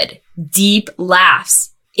good, deep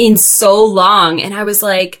laughs in so long. And I was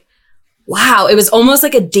like, wow, it was almost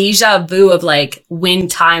like a deja vu of like when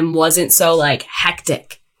time wasn't so like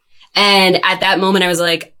hectic. And at that moment, I was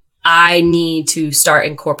like, I need to start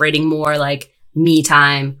incorporating more like me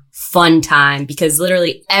time, fun time, because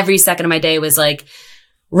literally every second of my day was like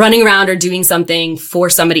running around or doing something for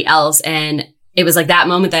somebody else. And it was like that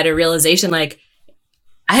moment that I had a realization, like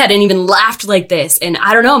I hadn't even laughed like this. And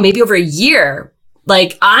I don't know, maybe over a year,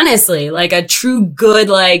 like honestly, like a true good,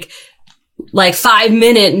 like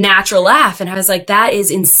 5-minute natural laugh. And I was like, that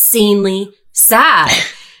is insanely sad.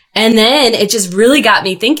 And then it just really got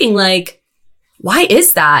me thinking like, why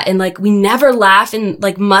is that? And like, we never laugh in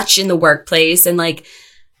like much in the workplace. And like,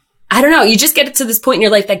 I don't know, you just get to this point in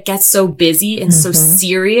your life that gets so busy and so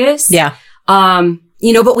serious. Yeah.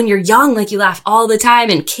 But when you're young, like you laugh all the time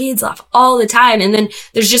and kids laugh all the time. And then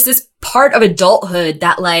there's just this part of adulthood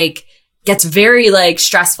that like gets very like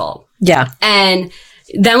stressful. Yeah. And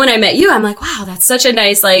then when I met you, I'm like, wow, that's such a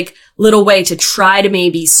nice like little way to try to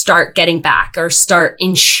maybe start getting back or start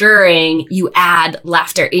ensuring you add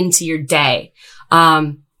laughter into your day.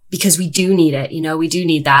 Because we do need it, we do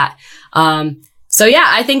need that. So yeah,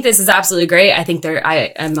 I think this is absolutely great. I think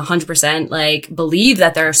I am 100% like believe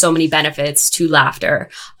that there are so many benefits to laughter.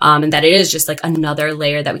 And that it is just like another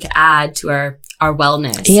layer that we could add to our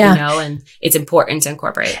wellness, and it's important to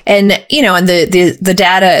incorporate. And, and the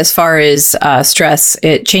data as far as stress,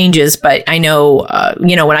 it changes. But I know,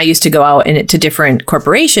 when I used to go out to different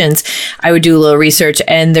corporations, I would do a little research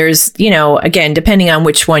and there's, again, depending on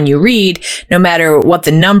which one you read, no matter what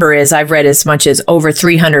the number is, I've read as much as over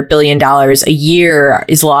 $300 billion a year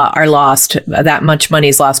are lost. That much money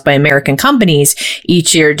is lost by American companies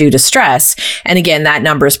each year due to stress. And again, that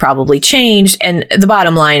number has probably changed. And the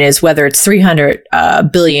bottom line is whether it's 300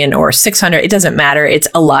 billion or 600, it doesn't matter. It's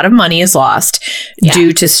a lot of money is lost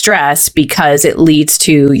due to stress because it leads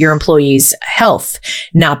to your employees' health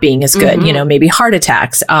not being as good, maybe heart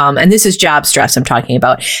attacks. And this is job stress I'm talking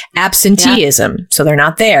about. Absenteeism. So they're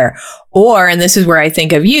not there. Or, and this is where I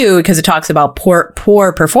think of you because it talks about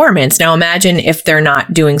poor performance. Now imagine if they're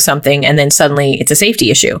not doing something and then suddenly it's a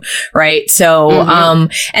safety issue, right? So,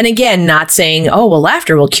 and again, not saying, oh, well,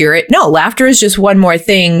 laughter will cure it. No, laughter is just one more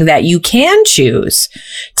thing that you can choose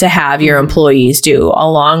to have your employees do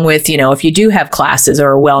along with, if you do have classes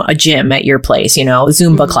or a gym at your place,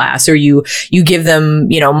 Zumba class, or you give them,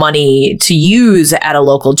 money to use at a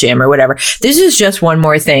local gym or whatever. This is just one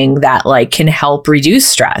more thing that like can help reduce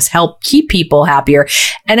stress, help keep people happier.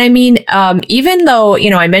 And I mean, even though,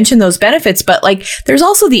 I mentioned those benefits, but like there's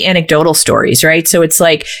also the anecdotal stories, right? So it's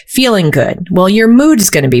like feeling good. Well, your mood is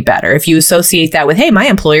going to be better if you associate that with, hey, my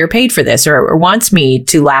employer paid for this or wants me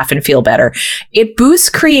to laugh and feel better. It boosts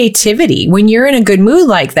creativity when you're in a good mood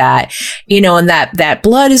like that, and that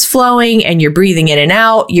blood is flowing and you're breathing in and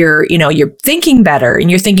out. You're thinking better and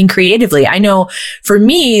you're thinking creatively. I know for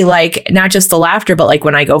me, like not just the laughter, but like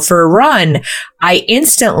when I go for a run, I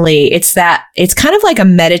instantly, it's kind of like a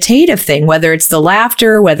meditative thing, whether it's the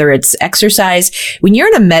laughter, whether it's exercise. When you're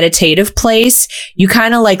in a meditative place, you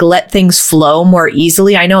kind of like let things flow more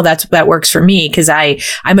easily. I know that works for me because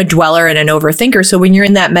I'm a dweller and an overthinker. So when you're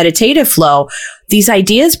in that meditative flow, these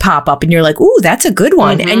ideas pop up and you're like, ooh, that's a good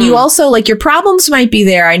one. And you also like your problems might be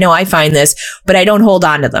there. I know I find this, but I don't hold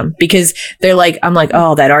on to them because they're like, I'm like,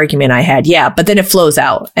 oh, that argument I had. Yeah. But then it flows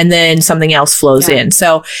out and then something else flows in.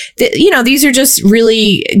 So, these are just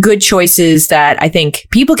really good choices that I think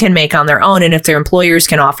people can make on their own. And if their employers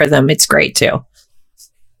can offer them, it's great too.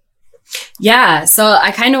 Yeah. So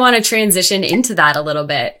I kind of want to transition into that a little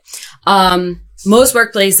bit. Most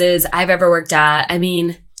workplaces I've ever worked at, I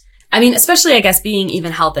mean, especially, I guess, being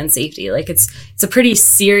even health and safety, like it's a pretty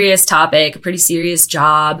serious topic, a pretty serious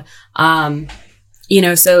job.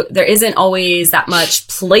 So there isn't always that much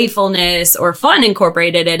playfulness or fun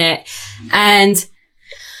incorporated in it. And,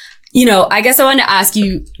 I guess I wanted to ask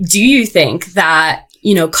you, do you think that,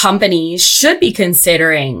 companies should be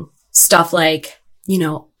considering stuff like,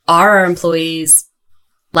 are our employees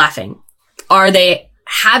laughing? Are they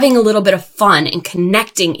having a little bit of fun and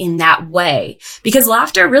connecting in that way? Because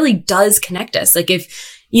laughter really does connect us. Like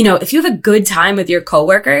if if you have a good time with your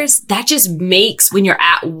coworkers, that just makes when you're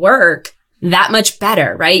at work that much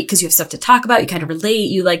better, right? Because you have stuff to talk about, you kind of relate,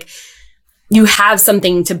 you have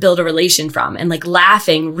something to build a relation from. And like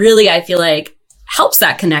laughing really, I feel like helps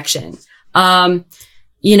that connection. So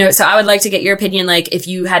I would like to get your opinion, like if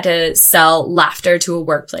you had to sell laughter to a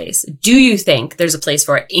workplace, do you think there's a place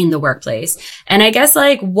for it in the workplace? And I guess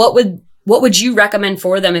like what would you recommend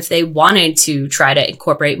for them if they wanted to try to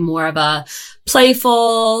incorporate more of a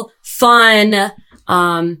playful, fun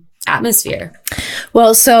atmosphere?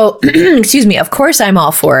 Well, so, excuse me, of course I'm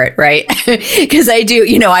all for it, right? Because I do,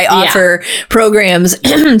 I offer programs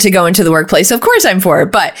to go into the workplace. Of course I'm for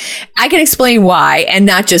it, but I can explain why, and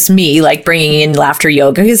not just me, like bringing in laughter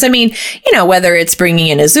yoga. Because whether it's bringing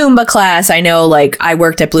in a Zumba class, I know like I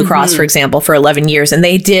worked at Blue Cross, for example, for 11 years, and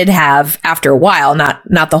they did have, after a while, not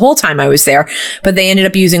the whole time I was there, but they ended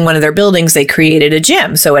up using one of their buildings. They created a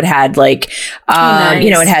gym. So it had like, nice.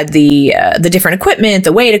 it had the different equipment,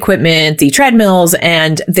 the weight equipment, the treadmills,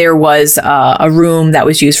 and there was a room that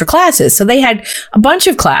was used for classes. So they had a bunch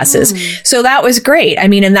of classes. So that was great. I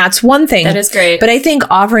mean, and that's one thing. That is great. But I think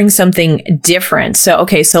offering something different. So,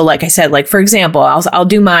 so like I said, like, for example, I'll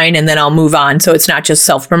do mine and then I'll move on. So it's not just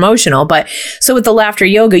self-promotional. But so with the laughter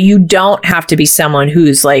yoga, you don't have to be someone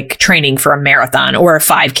who's like training for a marathon or a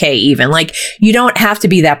 5K even. Like, you don't have to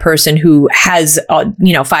be that person who has,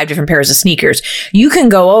 5 different pairs of sneakers. You can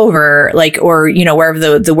go over like, or,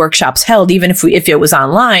 wherever the workshop's held, even if it was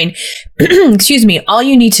online, excuse me, all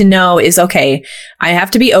you need to know is, okay, I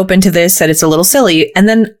have to be open to this, that it's a little silly. And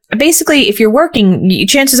then basically, if you're working,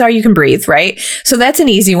 chances are you can breathe, right? So that's an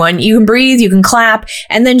easy one. You can breathe, you can clap,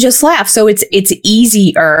 and then just laugh. So it's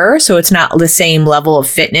easier. So it's not the same level of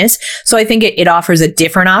fitness. So I think it offers a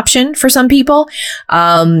different option for some people,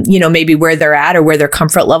 maybe where they're at or where their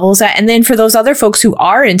comfort level is at. And then for those other folks who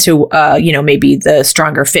are into, maybe the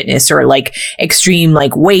stronger fitness or like extreme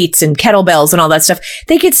like weights and kettlebells and all that stuff,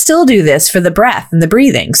 they could still do this for the breath and the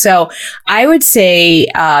breathing. So I would say,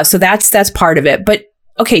 so that's part of it. But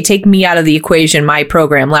okay, take me out of the equation, my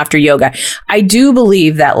program, Laughter Yoga. I do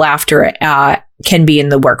believe that laughter can be in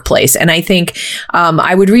the workplace. And I think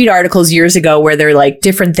I would read articles years ago where they're like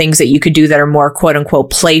different things that you could do that are more quote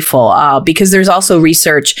unquote playful, because there's also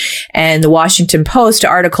research and the Washington Post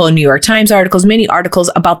article, New York Times articles, many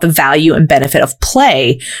articles about the value and benefit of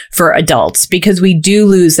play for adults, because we do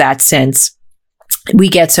lose that sense. We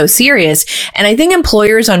get so serious. And I think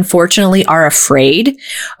employers, unfortunately, are afraid.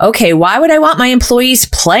 Okay, why would I want my employees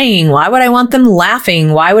playing? Why would I want them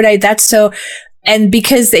laughing? And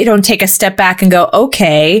because they don't take a step back and go,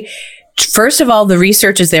 okay, first of all, the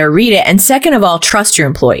research is there, read it. And second of all, trust your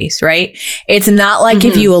employees, right? It's not like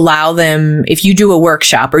if you allow them, if you do a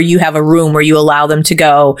workshop or you have a room where you allow them to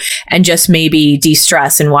go and just maybe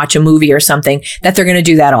de-stress and watch a movie or something, that they're going to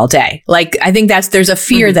do that all day. Like, I think there's a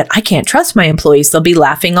fear that I can't trust my employees. They'll be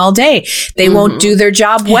laughing all day. They won't do their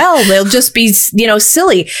job well. They'll just be,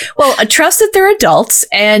 silly. Well, trust that they're adults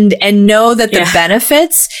and know that the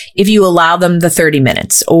benefits, if you allow them the 30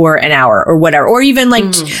 minutes or an hour or whatever, or even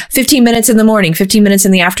like 15 minutes in the morning, 15 minutes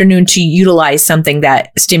in the afternoon to utilize something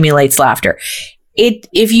that stimulates laughter.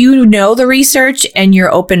 If you know the research and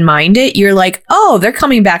you're open-minded, you're like, oh, they're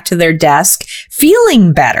coming back to their desk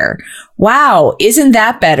feeling better. Wow, isn't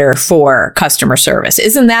that better for customer service?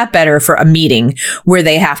 Isn't that better for a meeting where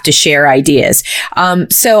they have to share ideas?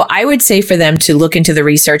 So I would say for them to look into the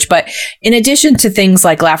research. But in addition to things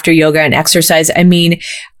like laughter yoga and exercise, I mean,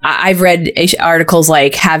 I've read articles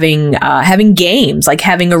like having games, like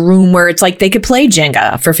having a room where it's like they could play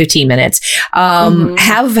Jenga for 15 minutes,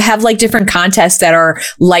 have like different contests that are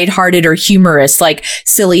lighthearted or humorous, like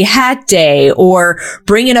silly hat day, or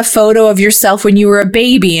bring in a photo of yourself when you were a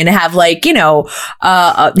baby and have like, now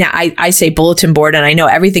I say bulletin board, and I know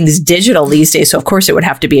everything's digital these days. So of course it would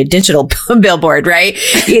have to be a digital billboard, right?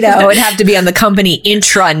 It would have to be on the company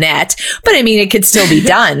intranet, but I mean, it could still be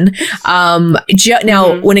done.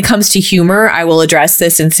 Now, when it comes to humor, I will address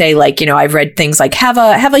this and say, like, I've read things like have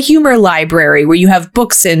a humor library where you have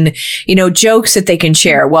books and, jokes that they can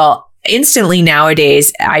share. Well, instantly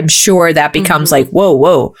nowadays, I'm sure that becomes like,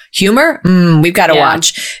 whoa, humor? We've got to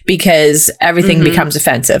watch, because everything becomes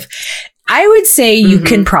offensive. I would say you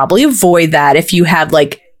can probably avoid that if you have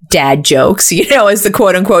like dad jokes, as the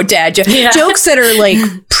quote unquote dad joke, jokes that are like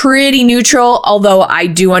pretty neutral, although I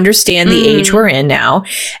do understand the age we're in now.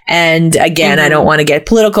 And again, I don't want to get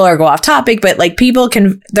political or go off topic, but like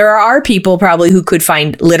there are people probably who could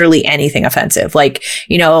find literally anything offensive. Like,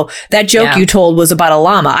 that joke you told was about a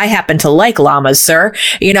llama. I happen to like llamas, sir.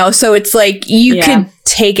 So it's like you could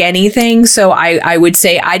take anything. So I would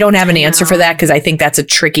say I don't have an answer for that, because I think that's a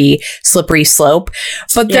tricky, slippery slope.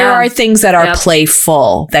 But there are things that are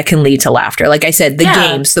playful that can lead to laughter. Like I said, the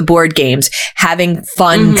games, the board games, having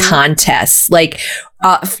fun contests, like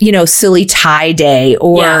silly tie day,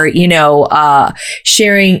 or,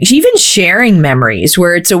 sharing memories,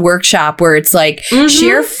 where it's a workshop where it's like,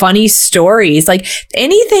 share funny stories, like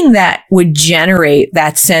anything that would generate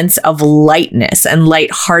that sense of lightness and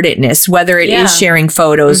lightheartedness, whether it is sharing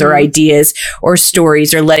photos or ideas or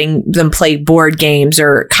stories, or letting them play board games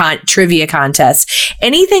or trivia contests,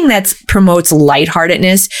 anything that promotes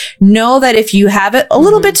lightheartedness. Know that if you have it a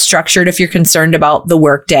little bit structured, if you're concerned about the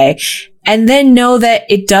workday, and then know that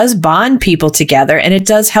it does bond people together and it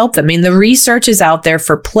does help them. I mean, the research is out there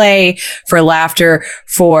for play, for laughter,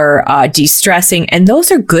 for de-stressing, and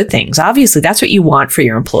those are good things. Obviously, that's what you want for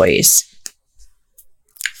your employees.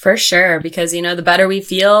 For sure, because, the better we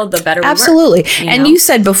feel, the better we work. Absolutely. And you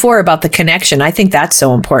said before about the connection. I think that's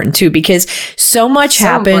so important too, because so much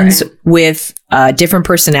happens with different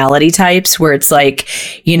personality types, where it's like,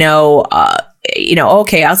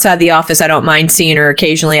 okay, outside the office, I don't mind seeing her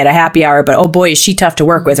occasionally at a happy hour, but oh boy, is she tough to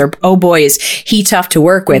work with, or oh boy, is he tough to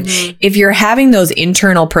work with. If you're having those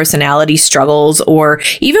internal personality struggles, or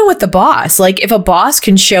even with the boss, like if a boss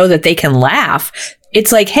can show that they can laugh,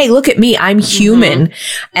 it's like, hey, look at me. I'm human,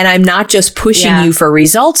 and I'm not just pushing you for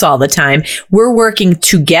results all the time. We're working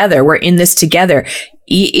together. We're in this together.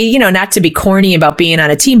 Not to be corny about being on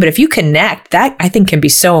a team, but if you connect, that I think can be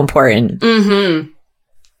so important.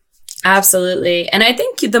 Absolutely. And I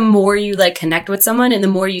think the more you connect with someone, and the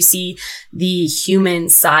more you see the human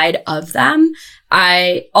side of them,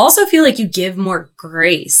 I also feel like you give more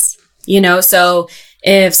grace, so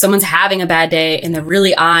if someone's having a bad day and they're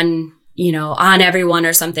really on everyone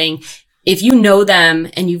or something, if you know them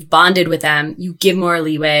and you've bonded with them, you give more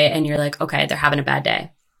leeway, and you're like, okay, they're having a bad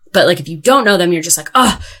day. But if you don't know them, you're just like,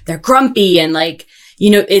 oh, they're grumpy. And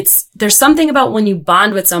there's something about when you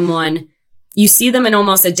bond with someone, you see them in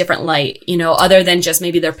almost a different light, other than just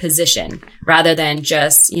maybe their position, rather than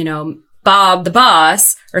just, Bob the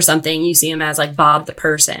boss or something. You see him as Bob the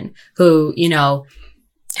person who,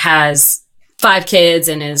 has 5 kids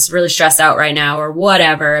and is really stressed out right now, or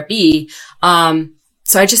whatever it be.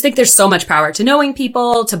 So I just think there's so much power to knowing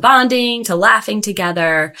people, to bonding, to laughing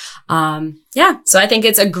together. So I think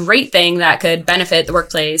it's a great thing that could benefit the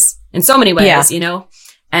workplace in so many ways,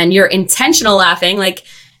 and your intentional laughing,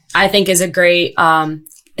 I think is a great,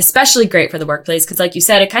 especially great for the workplace. Cause like you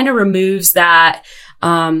said, it kind of removes that,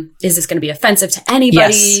 is this going to be offensive to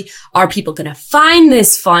anybody? Yes. Are people going to find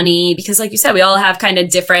this funny? Because like you said, we all have kind of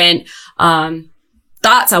different,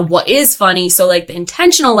 thoughts on what is funny. So the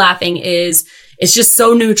intentional laughing it's just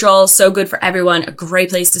so neutral, so good for everyone. A great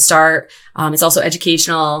place to start. It's also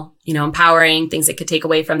educational, empowering, things that could take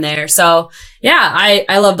away from there. So yeah,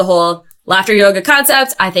 I love the whole laughter yoga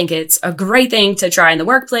concept. I think it's a great thing to try in the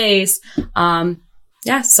workplace.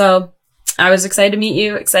 So I was excited to meet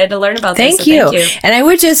you, excited to learn about this. Thank you. And I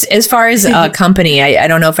would just, as far as a company, I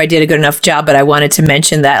don't know if I did a good enough job, but I wanted to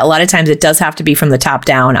mention that a lot of times it does have to be from the top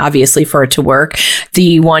down, obviously, for it to work.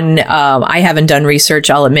 The one, I haven't done research,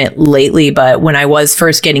 I'll admit, lately, but when I was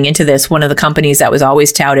first getting into this, one of the companies that was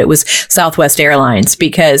always touted was Southwest Airlines,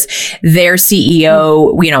 because their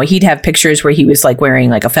CEO, he'd have pictures where he was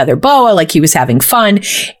wearing a feather boa, like he was having fun.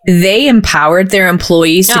 They empowered their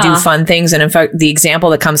employees to do fun things. And in fact, the example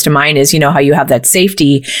that comes to mind is, how you have that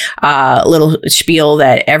safety little spiel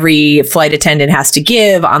that every flight attendant has to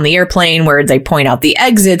give on the airplane, where they point out the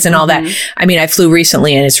exits and all that. I mean, I flew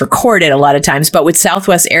recently and it's recorded a lot of times, but with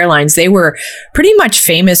Southwest Airlines, they were pretty much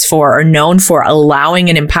famous for, or known for, allowing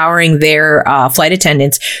and empowering their flight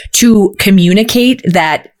attendants to communicate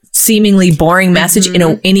that seemingly boring message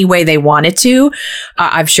in any way they wanted to.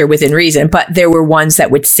 I'm sure within reason, but there were ones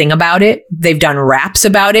that would sing about it. They've done raps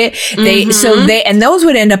about it. And those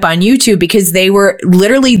would end up on YouTube, because they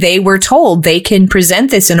were told they can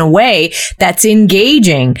present this in a way that's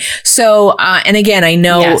engaging. So, and again, I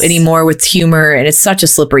know anymore with humor, and it's such a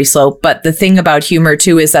slippery slope, but the thing about humor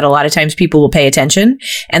too is that a lot of times people will pay attention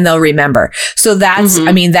and they'll remember. So that's,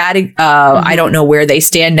 I don't know where they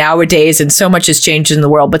stand nowadays, and so much has changed in the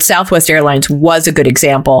world, but Southwest Airlines was a good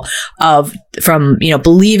example of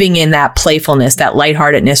believing in that playfulness, that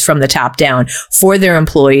lightheartedness from the top down for their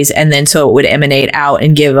employees. And then so it would emanate out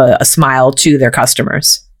and give a smile to their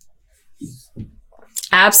customers.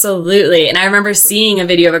 Absolutely. And I remember seeing a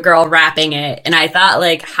video of a girl rapping it, and I thought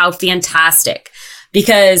how fantastic,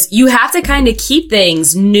 because you have to kind of keep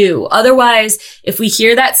things new. Otherwise, if we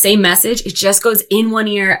hear that same message, it just goes in one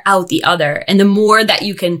ear, out the other. And the more that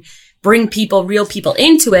you can bring real people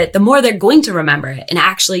into it, the more they're going to remember it and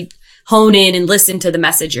actually hone in and listen to the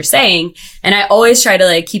message you're saying. And I always try to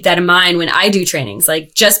like keep that in mind when I do trainings.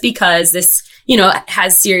 Like, just because this,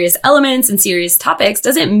 has serious elements and serious topics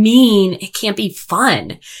doesn't mean it can't be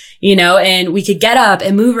fun, and we could get up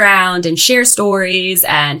and move around and share stories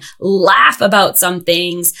and laugh about some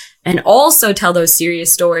things, and also tell those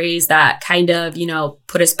serious stories that kind of,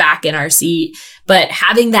 put us back in our seat. But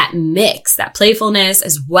having that mix, that playfulness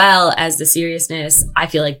as well as the seriousness, I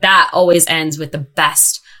feel like that always ends with the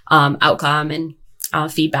best outcome and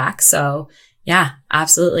feedback. So yeah,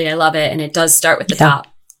 absolutely. I love it. And it does start with the top,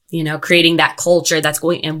 creating that culture that's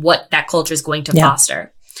going, and what that culture is going to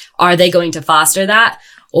foster. Are they going to foster that?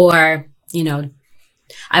 Or,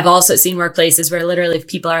 I've also seen workplaces where literally if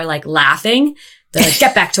people are like laughing, they're like,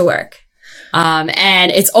 get back to work.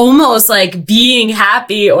 And it's almost like being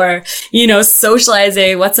happy or,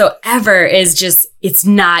 socializing whatsoever is just,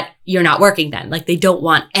 you're not working then. Like, they don't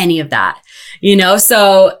want any of that,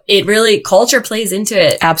 so it really, culture plays into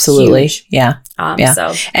it. Absolutely. Huge. Yeah.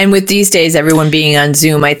 So. And with these days, everyone being on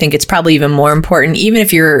Zoom, I think it's probably even more important, even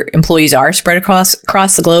if your employees are spread across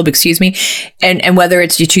the globe, and whether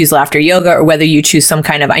it's you choose laughter yoga or whether you choose some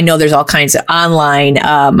kind of, I know there's all kinds of online,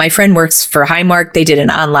 my friend works for Highmark. They did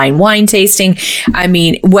an online wine tasting. I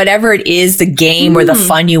mean, whatever it is, the game or the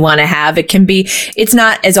fun you want to have, it's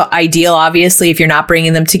not as ideal, obviously, if you're not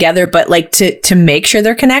bringing them together, but like to make sure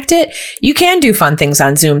they're connected, you can do fun things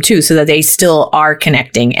on Zoom too, so that they still are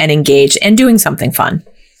connecting and engaged and doing something fun.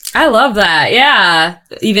 I love that. Yeah.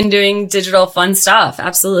 Even doing digital fun stuff.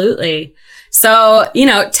 Absolutely. So,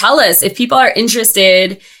 tell us if people are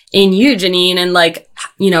interested in you, Jeannine, and like,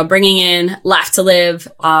 bringing in Laugh to Live,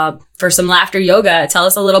 for some laughter yoga. Tell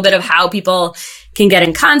us a little bit of how people can get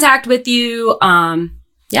in contact with you. And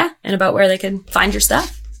about where they can find your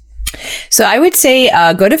stuff. So I would say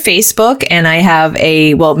go to Facebook, and I have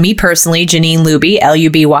me personally, Jeannine Luby,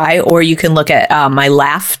 Luby, or you can look at my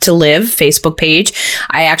Laugh to Live Facebook page.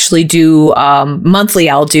 I actually do monthly,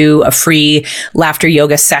 I'll do a free laughter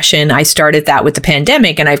yoga session. I started that with the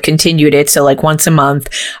pandemic, and I've continued it. So like once a month,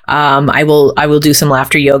 I will do some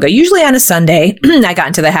laughter yoga, usually on a Sunday. I got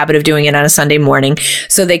into the habit of doing it on a Sunday morning.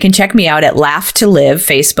 So they can check me out at Laugh to Live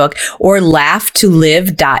Facebook, or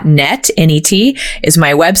laughtolive.net. NET is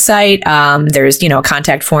my website. There's, a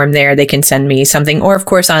contact form there. They can send me something. Or of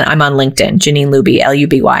course, I'm on LinkedIn, Jeannine Luby,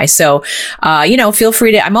 Luby. So, feel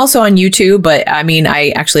free to, I'm also on YouTube, but I mean, I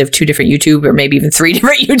actually have 2 different YouTube, or maybe even 3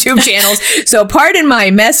 different YouTube channels. So pardon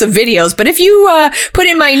my mess of videos, but if you put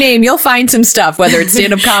in my name, you'll find some stuff, whether it's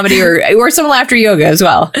stand-up comedy or some laughter yoga as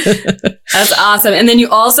well. That's awesome. And then you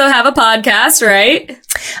also have a podcast, right?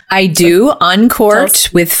 I do,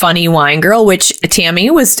 Uncorked with Funny Wine Girl, which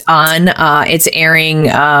Tammy was on. It's airing,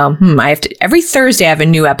 every Thursday I have a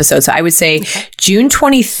new episode. So I would say June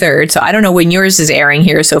 23rd. So I don't know when yours is airing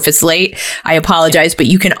here. So if it's late, I apologize, but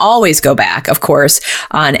you can always go back, of course,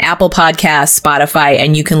 on Apple Podcasts, Spotify,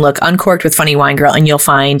 and you can look Uncorked with Funny Wine Girl, and you'll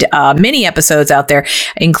find many episodes out there,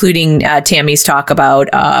 including Tammy's talk about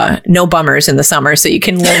no bummers in the summer. So you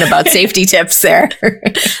can learn about safety tips there.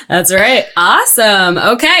 That's right. Awesome.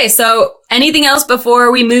 Okay. So anything else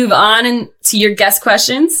before we move on to your guest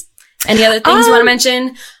questions? Any other things you want to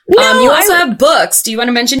mention? No, you also have books. Do you want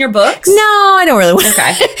to mention your books? No, I don't really want to.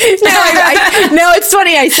 Okay. No, it's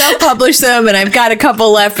funny. I self-publish them, and I've got a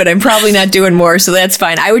couple left, but I'm probably not doing more, so that's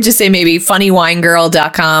fine. I would just say maybe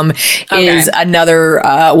funnywinegirl.com is another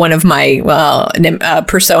one of my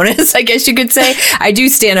personas, I guess you could say. I do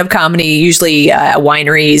stand-up comedy, usually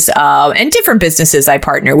wineries and different businesses I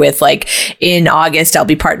partner with. Like in August, I'll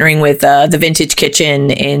be partnering with the Vintage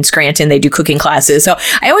Kitchen in Scranton. They do cooking classes. So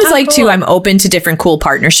I always I'm open to different cool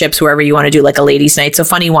partnerships wherever you want to do like a ladies' night. So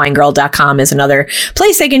funnywinegirl.com is another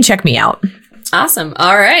place they can check me out. Awesome.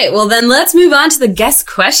 All right. Well, then let's move on to the guest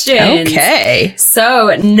questions. Okay.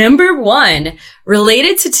 So number 1,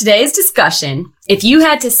 related to today's discussion, if you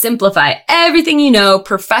had to simplify everything you know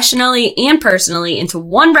professionally and personally into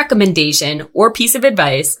one recommendation or piece of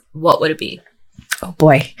advice, what would it be? Oh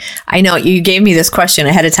boy. I know you gave me this question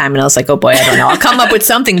ahead of time and I was like, oh boy, I don't know. I'll come up with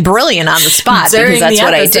something brilliant on the spot because that's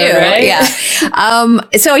what I do. Right? Yeah.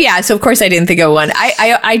 So of course I didn't think of one.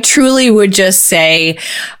 I truly would just say,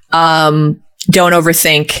 don't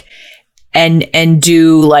overthink and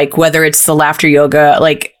do like, whether it's the laughter yoga,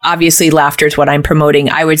 like obviously laughter is what I'm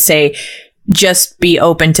promoting. I would say just be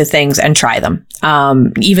open to things and try them.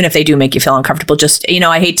 Even if they do make you feel uncomfortable, just,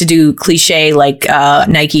 I hate to do cliche like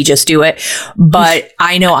Nike, just do it. But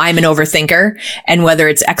I know I'm an overthinker, and whether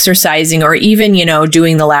it's exercising or even,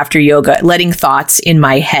 doing the laughter yoga, letting thoughts in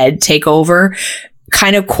my head take over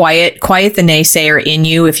kind of quiet the naysayer in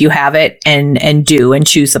you if you have it, and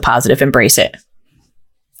choose the positive, embrace it.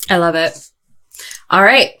 I love it. All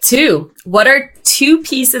right. 2, what are 2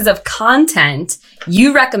 pieces of content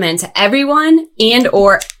you recommend to everyone and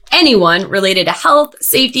or anyone related to health,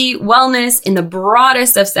 safety, wellness in the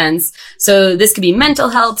broadest of sense? So this could be mental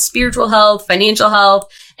health, spiritual health, financial health,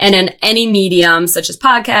 and in any medium such as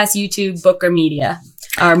podcast, YouTube, book, or media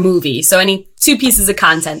or movie. So any 2 pieces of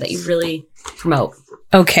content that you really promote.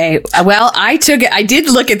 Okay. Well, I did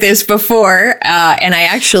look at this before, and I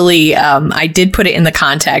actually, I did put it in the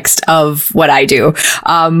context of what I do.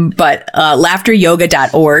 But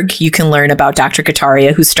laughteryoga.org, you can learn about Dr.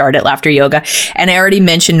 Kataria, who started Laughter Yoga. And I already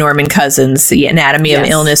mentioned Norman Cousins, The Anatomy of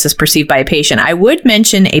Illness as Perceived by a Patient. I would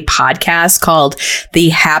mention a podcast called The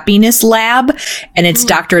Happiness Lab, and it's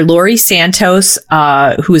Dr. Lori Santos,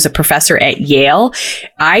 who is a professor at Yale.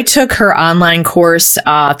 I took her online course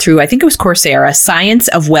through, I think it was Coursera, Science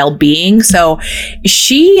of Well-Being. So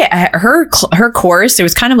her course, there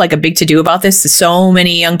was kind of like a big to-do about this. So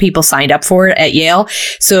many young people signed up for it at Yale.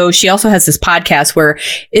 So she also has this podcast where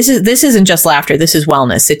this isn't just laughter. This is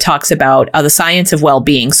wellness. It talks about the science of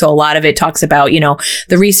well-being. So a lot of it talks about,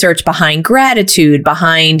 the research behind gratitude,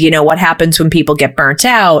 behind, what happens when people get burnt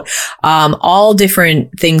out, all different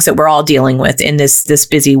things that we're all dealing with in this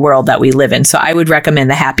busy world that we live in. So I would recommend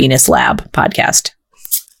the Happiness Lab podcast.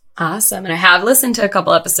 Awesome. And I have listened to a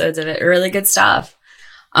couple episodes of it. Really good stuff.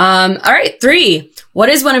 All right. 3, what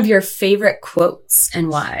is one of your favorite quotes and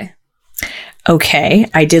why? Okay,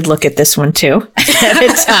 I did look at this one too at a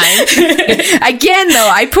time. Again, though,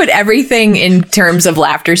 I put everything in terms of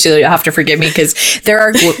laughter, so you'll have to forgive me because there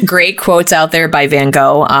are great quotes out there by Van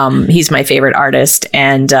Gogh. He's my favorite artist,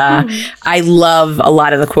 and I love a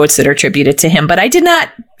lot of the quotes that are attributed to him, but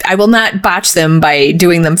I will not botch them by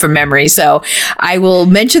doing them from memory. So I will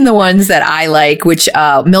mention the ones that I like, which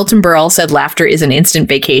Milton Berle said, laughter is an instant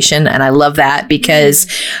vacation. And I love that because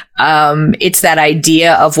it's that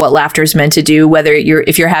idea of what laughter is meant to do, whether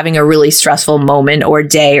if you're having a really stressful moment or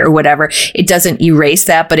day or whatever, it doesn't erase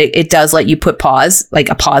that, but it does let you put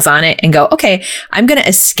a pause on it and go, okay, I'm going to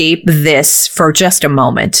escape this for just a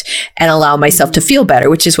moment and allow myself to feel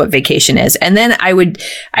better, which is what vacation is. And then I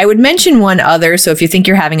would mention one other. So if you think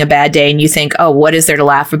you're having a bad day and you think, oh, what is there to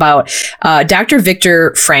laugh about? Dr.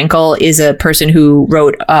 Viktor Frankl is a person who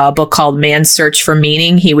wrote a book called Man's Search for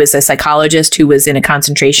Meaning. He was a psychologist who was in a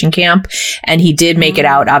concentration camp, and he did make it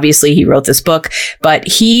out. Obviously, he wrote this book, but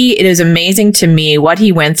it is amazing to me what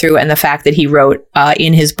he went through and the fact that he wrote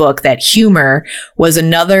in his book that humor was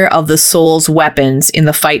another of the soul's weapons in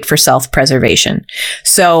the fight for self-preservation.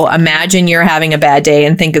 So imagine you're having a bad day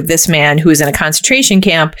and think of this man who is in a concentration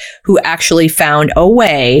camp who actually found a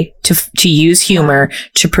way to use humor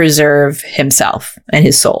to preserve himself and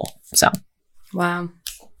his soul. So, wow.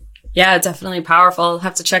 Yeah, definitely powerful. I'll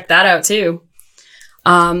have to check that out too.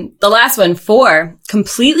 The last one, 4,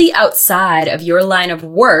 completely outside of your line of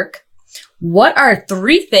work, what are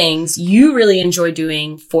 3 things you really enjoy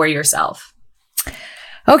doing for yourself?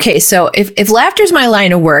 Okay, so if laughter is my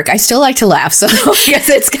line of work, I still like to laugh. So I guess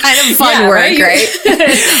it's kind of fun work,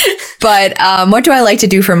 right? But what do I like to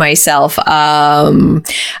do for myself? I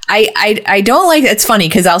don't like, it's funny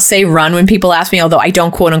because I'll say run when people ask me, although I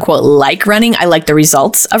don't quote unquote like running. I like the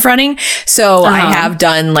results of running. So I have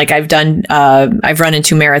done, I've run in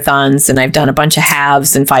 2 marathons and I've done a bunch of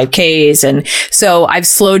halves and 5Ks. And so I've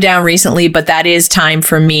slowed down recently, but that is time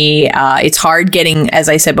for me. It's hard getting, as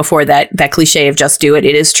I said before, that cliche of just do it.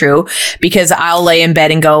 It is true because I'll lay in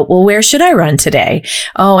bed and go, well, where should I run today?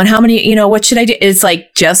 Oh, and how many, what should I do? It's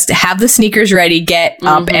like, just have the sneakers ready, get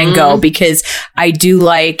up and go, because I do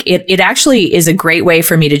like it. It actually is a great way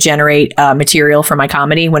for me to generate material for my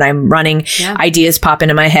comedy. When I'm running, ideas pop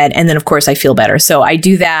into my head. And then of course I feel better. So I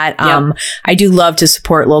do that. I do love to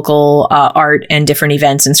support local art and different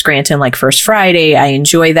events in Scranton, like First Friday. I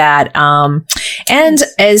enjoy that. And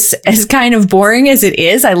as kind of boring as it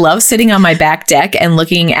is, I love sitting on my back deck and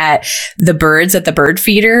looking at the birds at the bird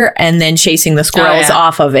feeder and then chasing the squirrels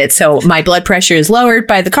off of it. So my blood pressure is lowered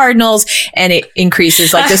by the cardinals and it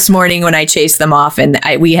increases, like this morning when I chased them off. And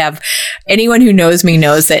we have, anyone who knows me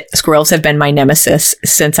knows that squirrels have been my nemesis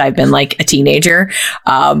since I've been like a teenager.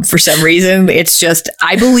 For some reason, it's just,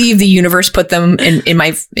 I believe the universe put them in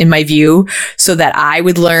my view so that I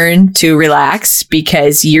would learn to relax,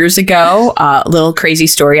 because years ago, a little crazy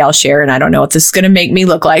story I'll share, and I don't know what this is going to make me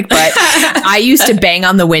look like, but I used to bang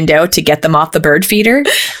on the window to get them off the bird feeder.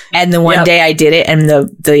 And the one day I did it, and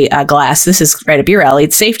the glass, this is right up your alley,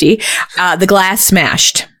 it's safety, the glass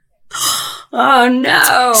smashed. Oh,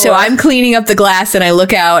 no. So I'm cleaning up the glass and I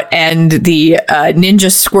look out and the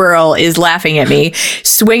ninja squirrel is laughing at me,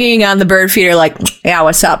 swinging on the bird feeder like, yeah,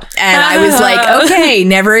 what's up? And I was like, okay,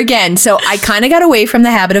 never again. So I kind of got away from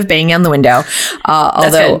the habit of banging on the window,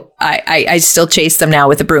 although I still chase them now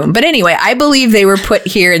with a broom. But anyway, I believe they were put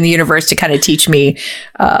here in the universe to kind of teach me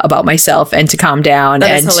about myself and to calm down.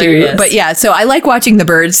 That is hilarious. But yeah, so I like watching the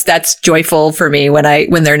birds. That's joyful for me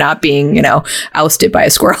when they're not being, ousted by a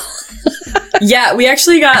squirrel. Yeah, we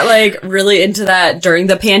actually got like really into that during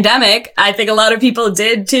the pandemic. I think a lot of people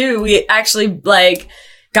did too. We actually like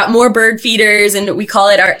got more bird feeders and we call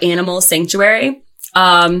it our animal sanctuary.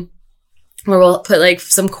 Where we'll put like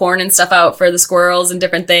some corn and stuff out for the squirrels and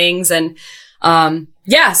different things. And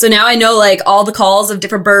so now I know like all the calls of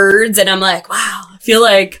different birds and I'm like, wow, I feel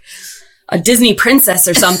like a Disney princess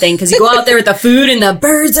or something, because you go out there with the food and the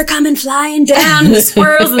birds are coming flying down and the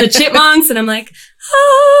squirrels and the chipmunks and I'm like,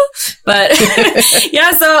 oh. But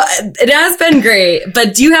yeah, so it has been great.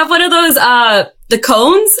 But do you have one of those the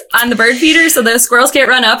cones on the bird feeder so the squirrels can't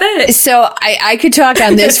run up it? So I could talk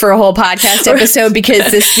on this for a whole podcast episode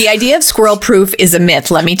because the idea of squirrel proof is a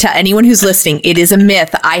myth. Let me tell anyone who's listening, it is a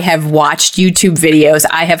myth. I have watched YouTube videos.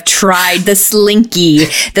 I have tried the Slinky.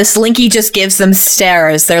 The Slinky just gives them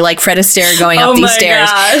stairs. They're like Fred Astaire going up these stairs.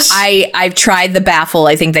 Gosh. I've tried the baffle,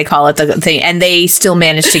 I think they call it the thing, and they still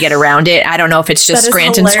manage to get around it. I don't know if it's just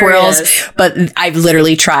Scranton squirrels, but I've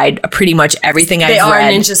literally tried pretty much everything I've read. They are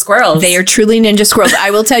ninja squirrels. They are truly ninja squirrels. I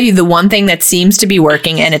will tell you the one thing that seems to be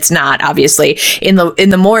working, and it's not, obviously, in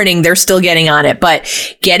the morning, they're still getting on it, but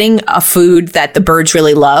getting a food that the birds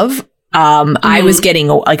really love. I was getting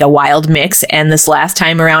like a wild mix, and this last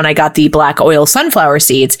time around, I got the black oil sunflower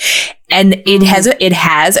seeds, and it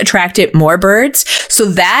has attracted more birds. So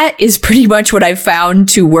that is pretty much what I've found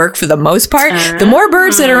to work for the most part. The more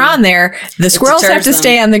birds that are on there, the squirrels have to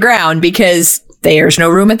stay on the ground because there's no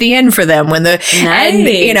room at the end for them and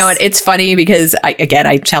it's funny because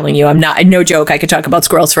I'm telling you, I'm not, no joke. I could talk about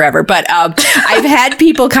squirrels forever, but, I've had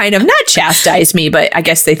people kind of not chastise me, but I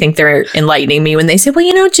guess they think they're enlightening me when they say,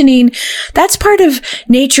 well, Jeannine, that's part of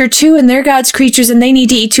nature too. And they're God's creatures and they need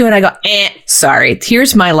to eat too. And I go, sorry.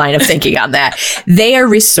 Here's my line of thinking on that. They are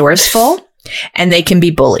resourceful. And they can be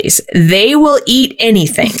bullies. They will eat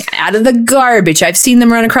anything out of the garbage. I've seen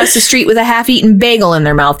them run across the street with a half-eaten bagel in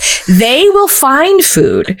their mouth. They will find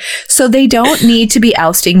food, so they don't need to be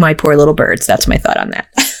ousting my poor little birds. That's my thought on that.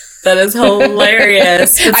 That is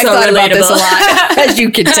hilarious. It's I've thought about this a lot, as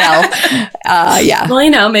you can tell. Yeah.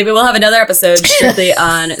 Well, maybe we'll have another episode strictly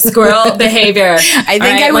on squirrel behavior. I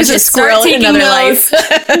think I was a squirrel in another life.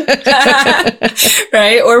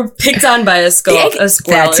 Right? Or picked on by a squirrel.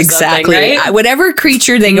 That's exactly right? Whatever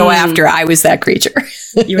creature they go after, I was that creature.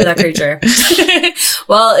 You were that creature.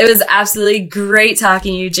 Well, it was absolutely great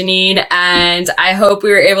talking to you, Jeannine. And I hope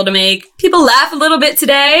we were able to make people laugh a little bit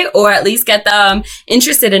today, or at least get them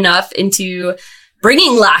interested enough into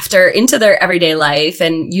bringing laughter into their everyday life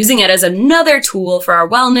and using it as another tool for our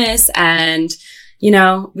wellness. And,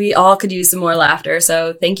 we all could use some more laughter.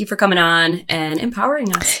 So thank you for coming on and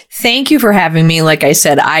empowering us. Thank you for having me. Like I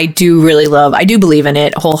said, I do believe in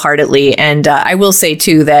it wholeheartedly. And I will say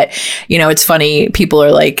too that, it's funny. People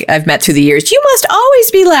are like, I've met through the years, you must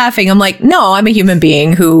always be laughing. I'm like, no, I'm a human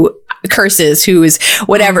being who curses, who is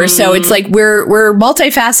whatever. So it's like we're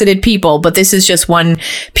multifaceted people, but this is just one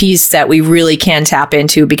piece that we really can tap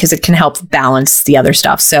into because it can help balance the other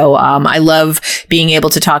stuff. So I love being able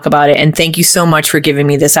to talk about it, and thank you so much for giving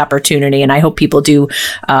me this opportunity. And I hope people do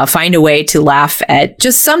find a way to laugh at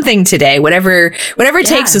just something today, whatever it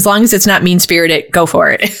takes, as long as it's not mean-spirited, go for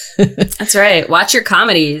it. That's right. Watch your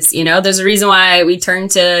comedies. There's a reason why we turn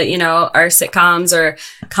to our sitcoms or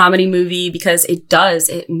comedy movie, because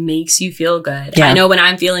it makes you feel good. Yeah. I know when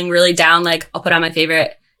I'm feeling really down, like I'll put on my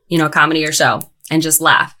favorite, comedy or show and just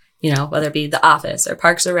laugh, whether it be The Office or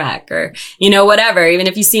Parks or Rec or, whatever. Even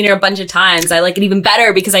if you've seen it a bunch of times, I like it even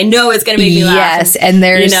better because I know it's going to make me laugh. Yes. And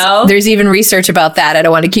there's even research about that. I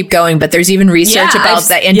don't want to keep going, but there's even research about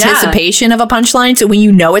the anticipation of a punchline. So when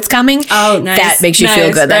it's coming, that makes you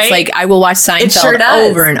feel good. Right? That's like, I will watch Seinfeld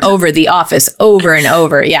over and over, The Office over and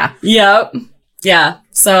over. Yeah. Yep. Yeah.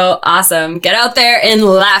 So awesome. Get out there and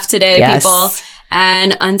laugh today, people.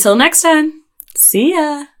 And until next time, see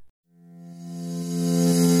ya.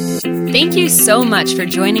 Thank you so much for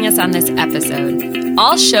joining us on this episode.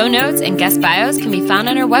 All show notes and guest bios can be found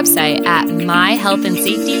on our website at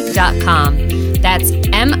myhealthandsafety.com. That's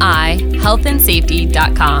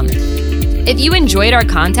myhealthandsafety.com. If you enjoyed our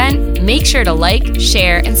content, make sure to like,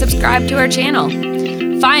 share, and subscribe to our channel.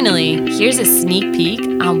 Finally, here's a sneak peek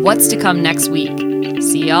on what's to come next week.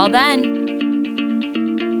 See y'all then.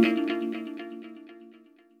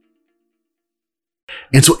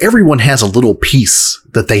 And so everyone has a little piece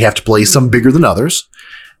that they have to play, some bigger than others.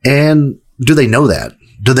 And do they know that?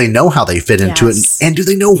 Do they know how they fit into it? And do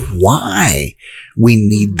they know why we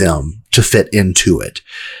need them to fit into it?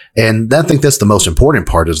 And I think that's the most important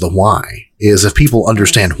part, is the why. Is if people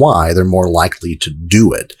understand why, they're more likely to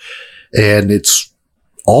do it. And it's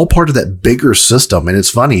all part of that bigger system. And it's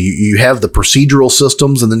funny, you have the procedural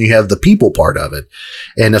systems and then you have the people part of it.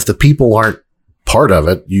 And if the people aren't part of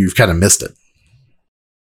it, you've kind of missed it.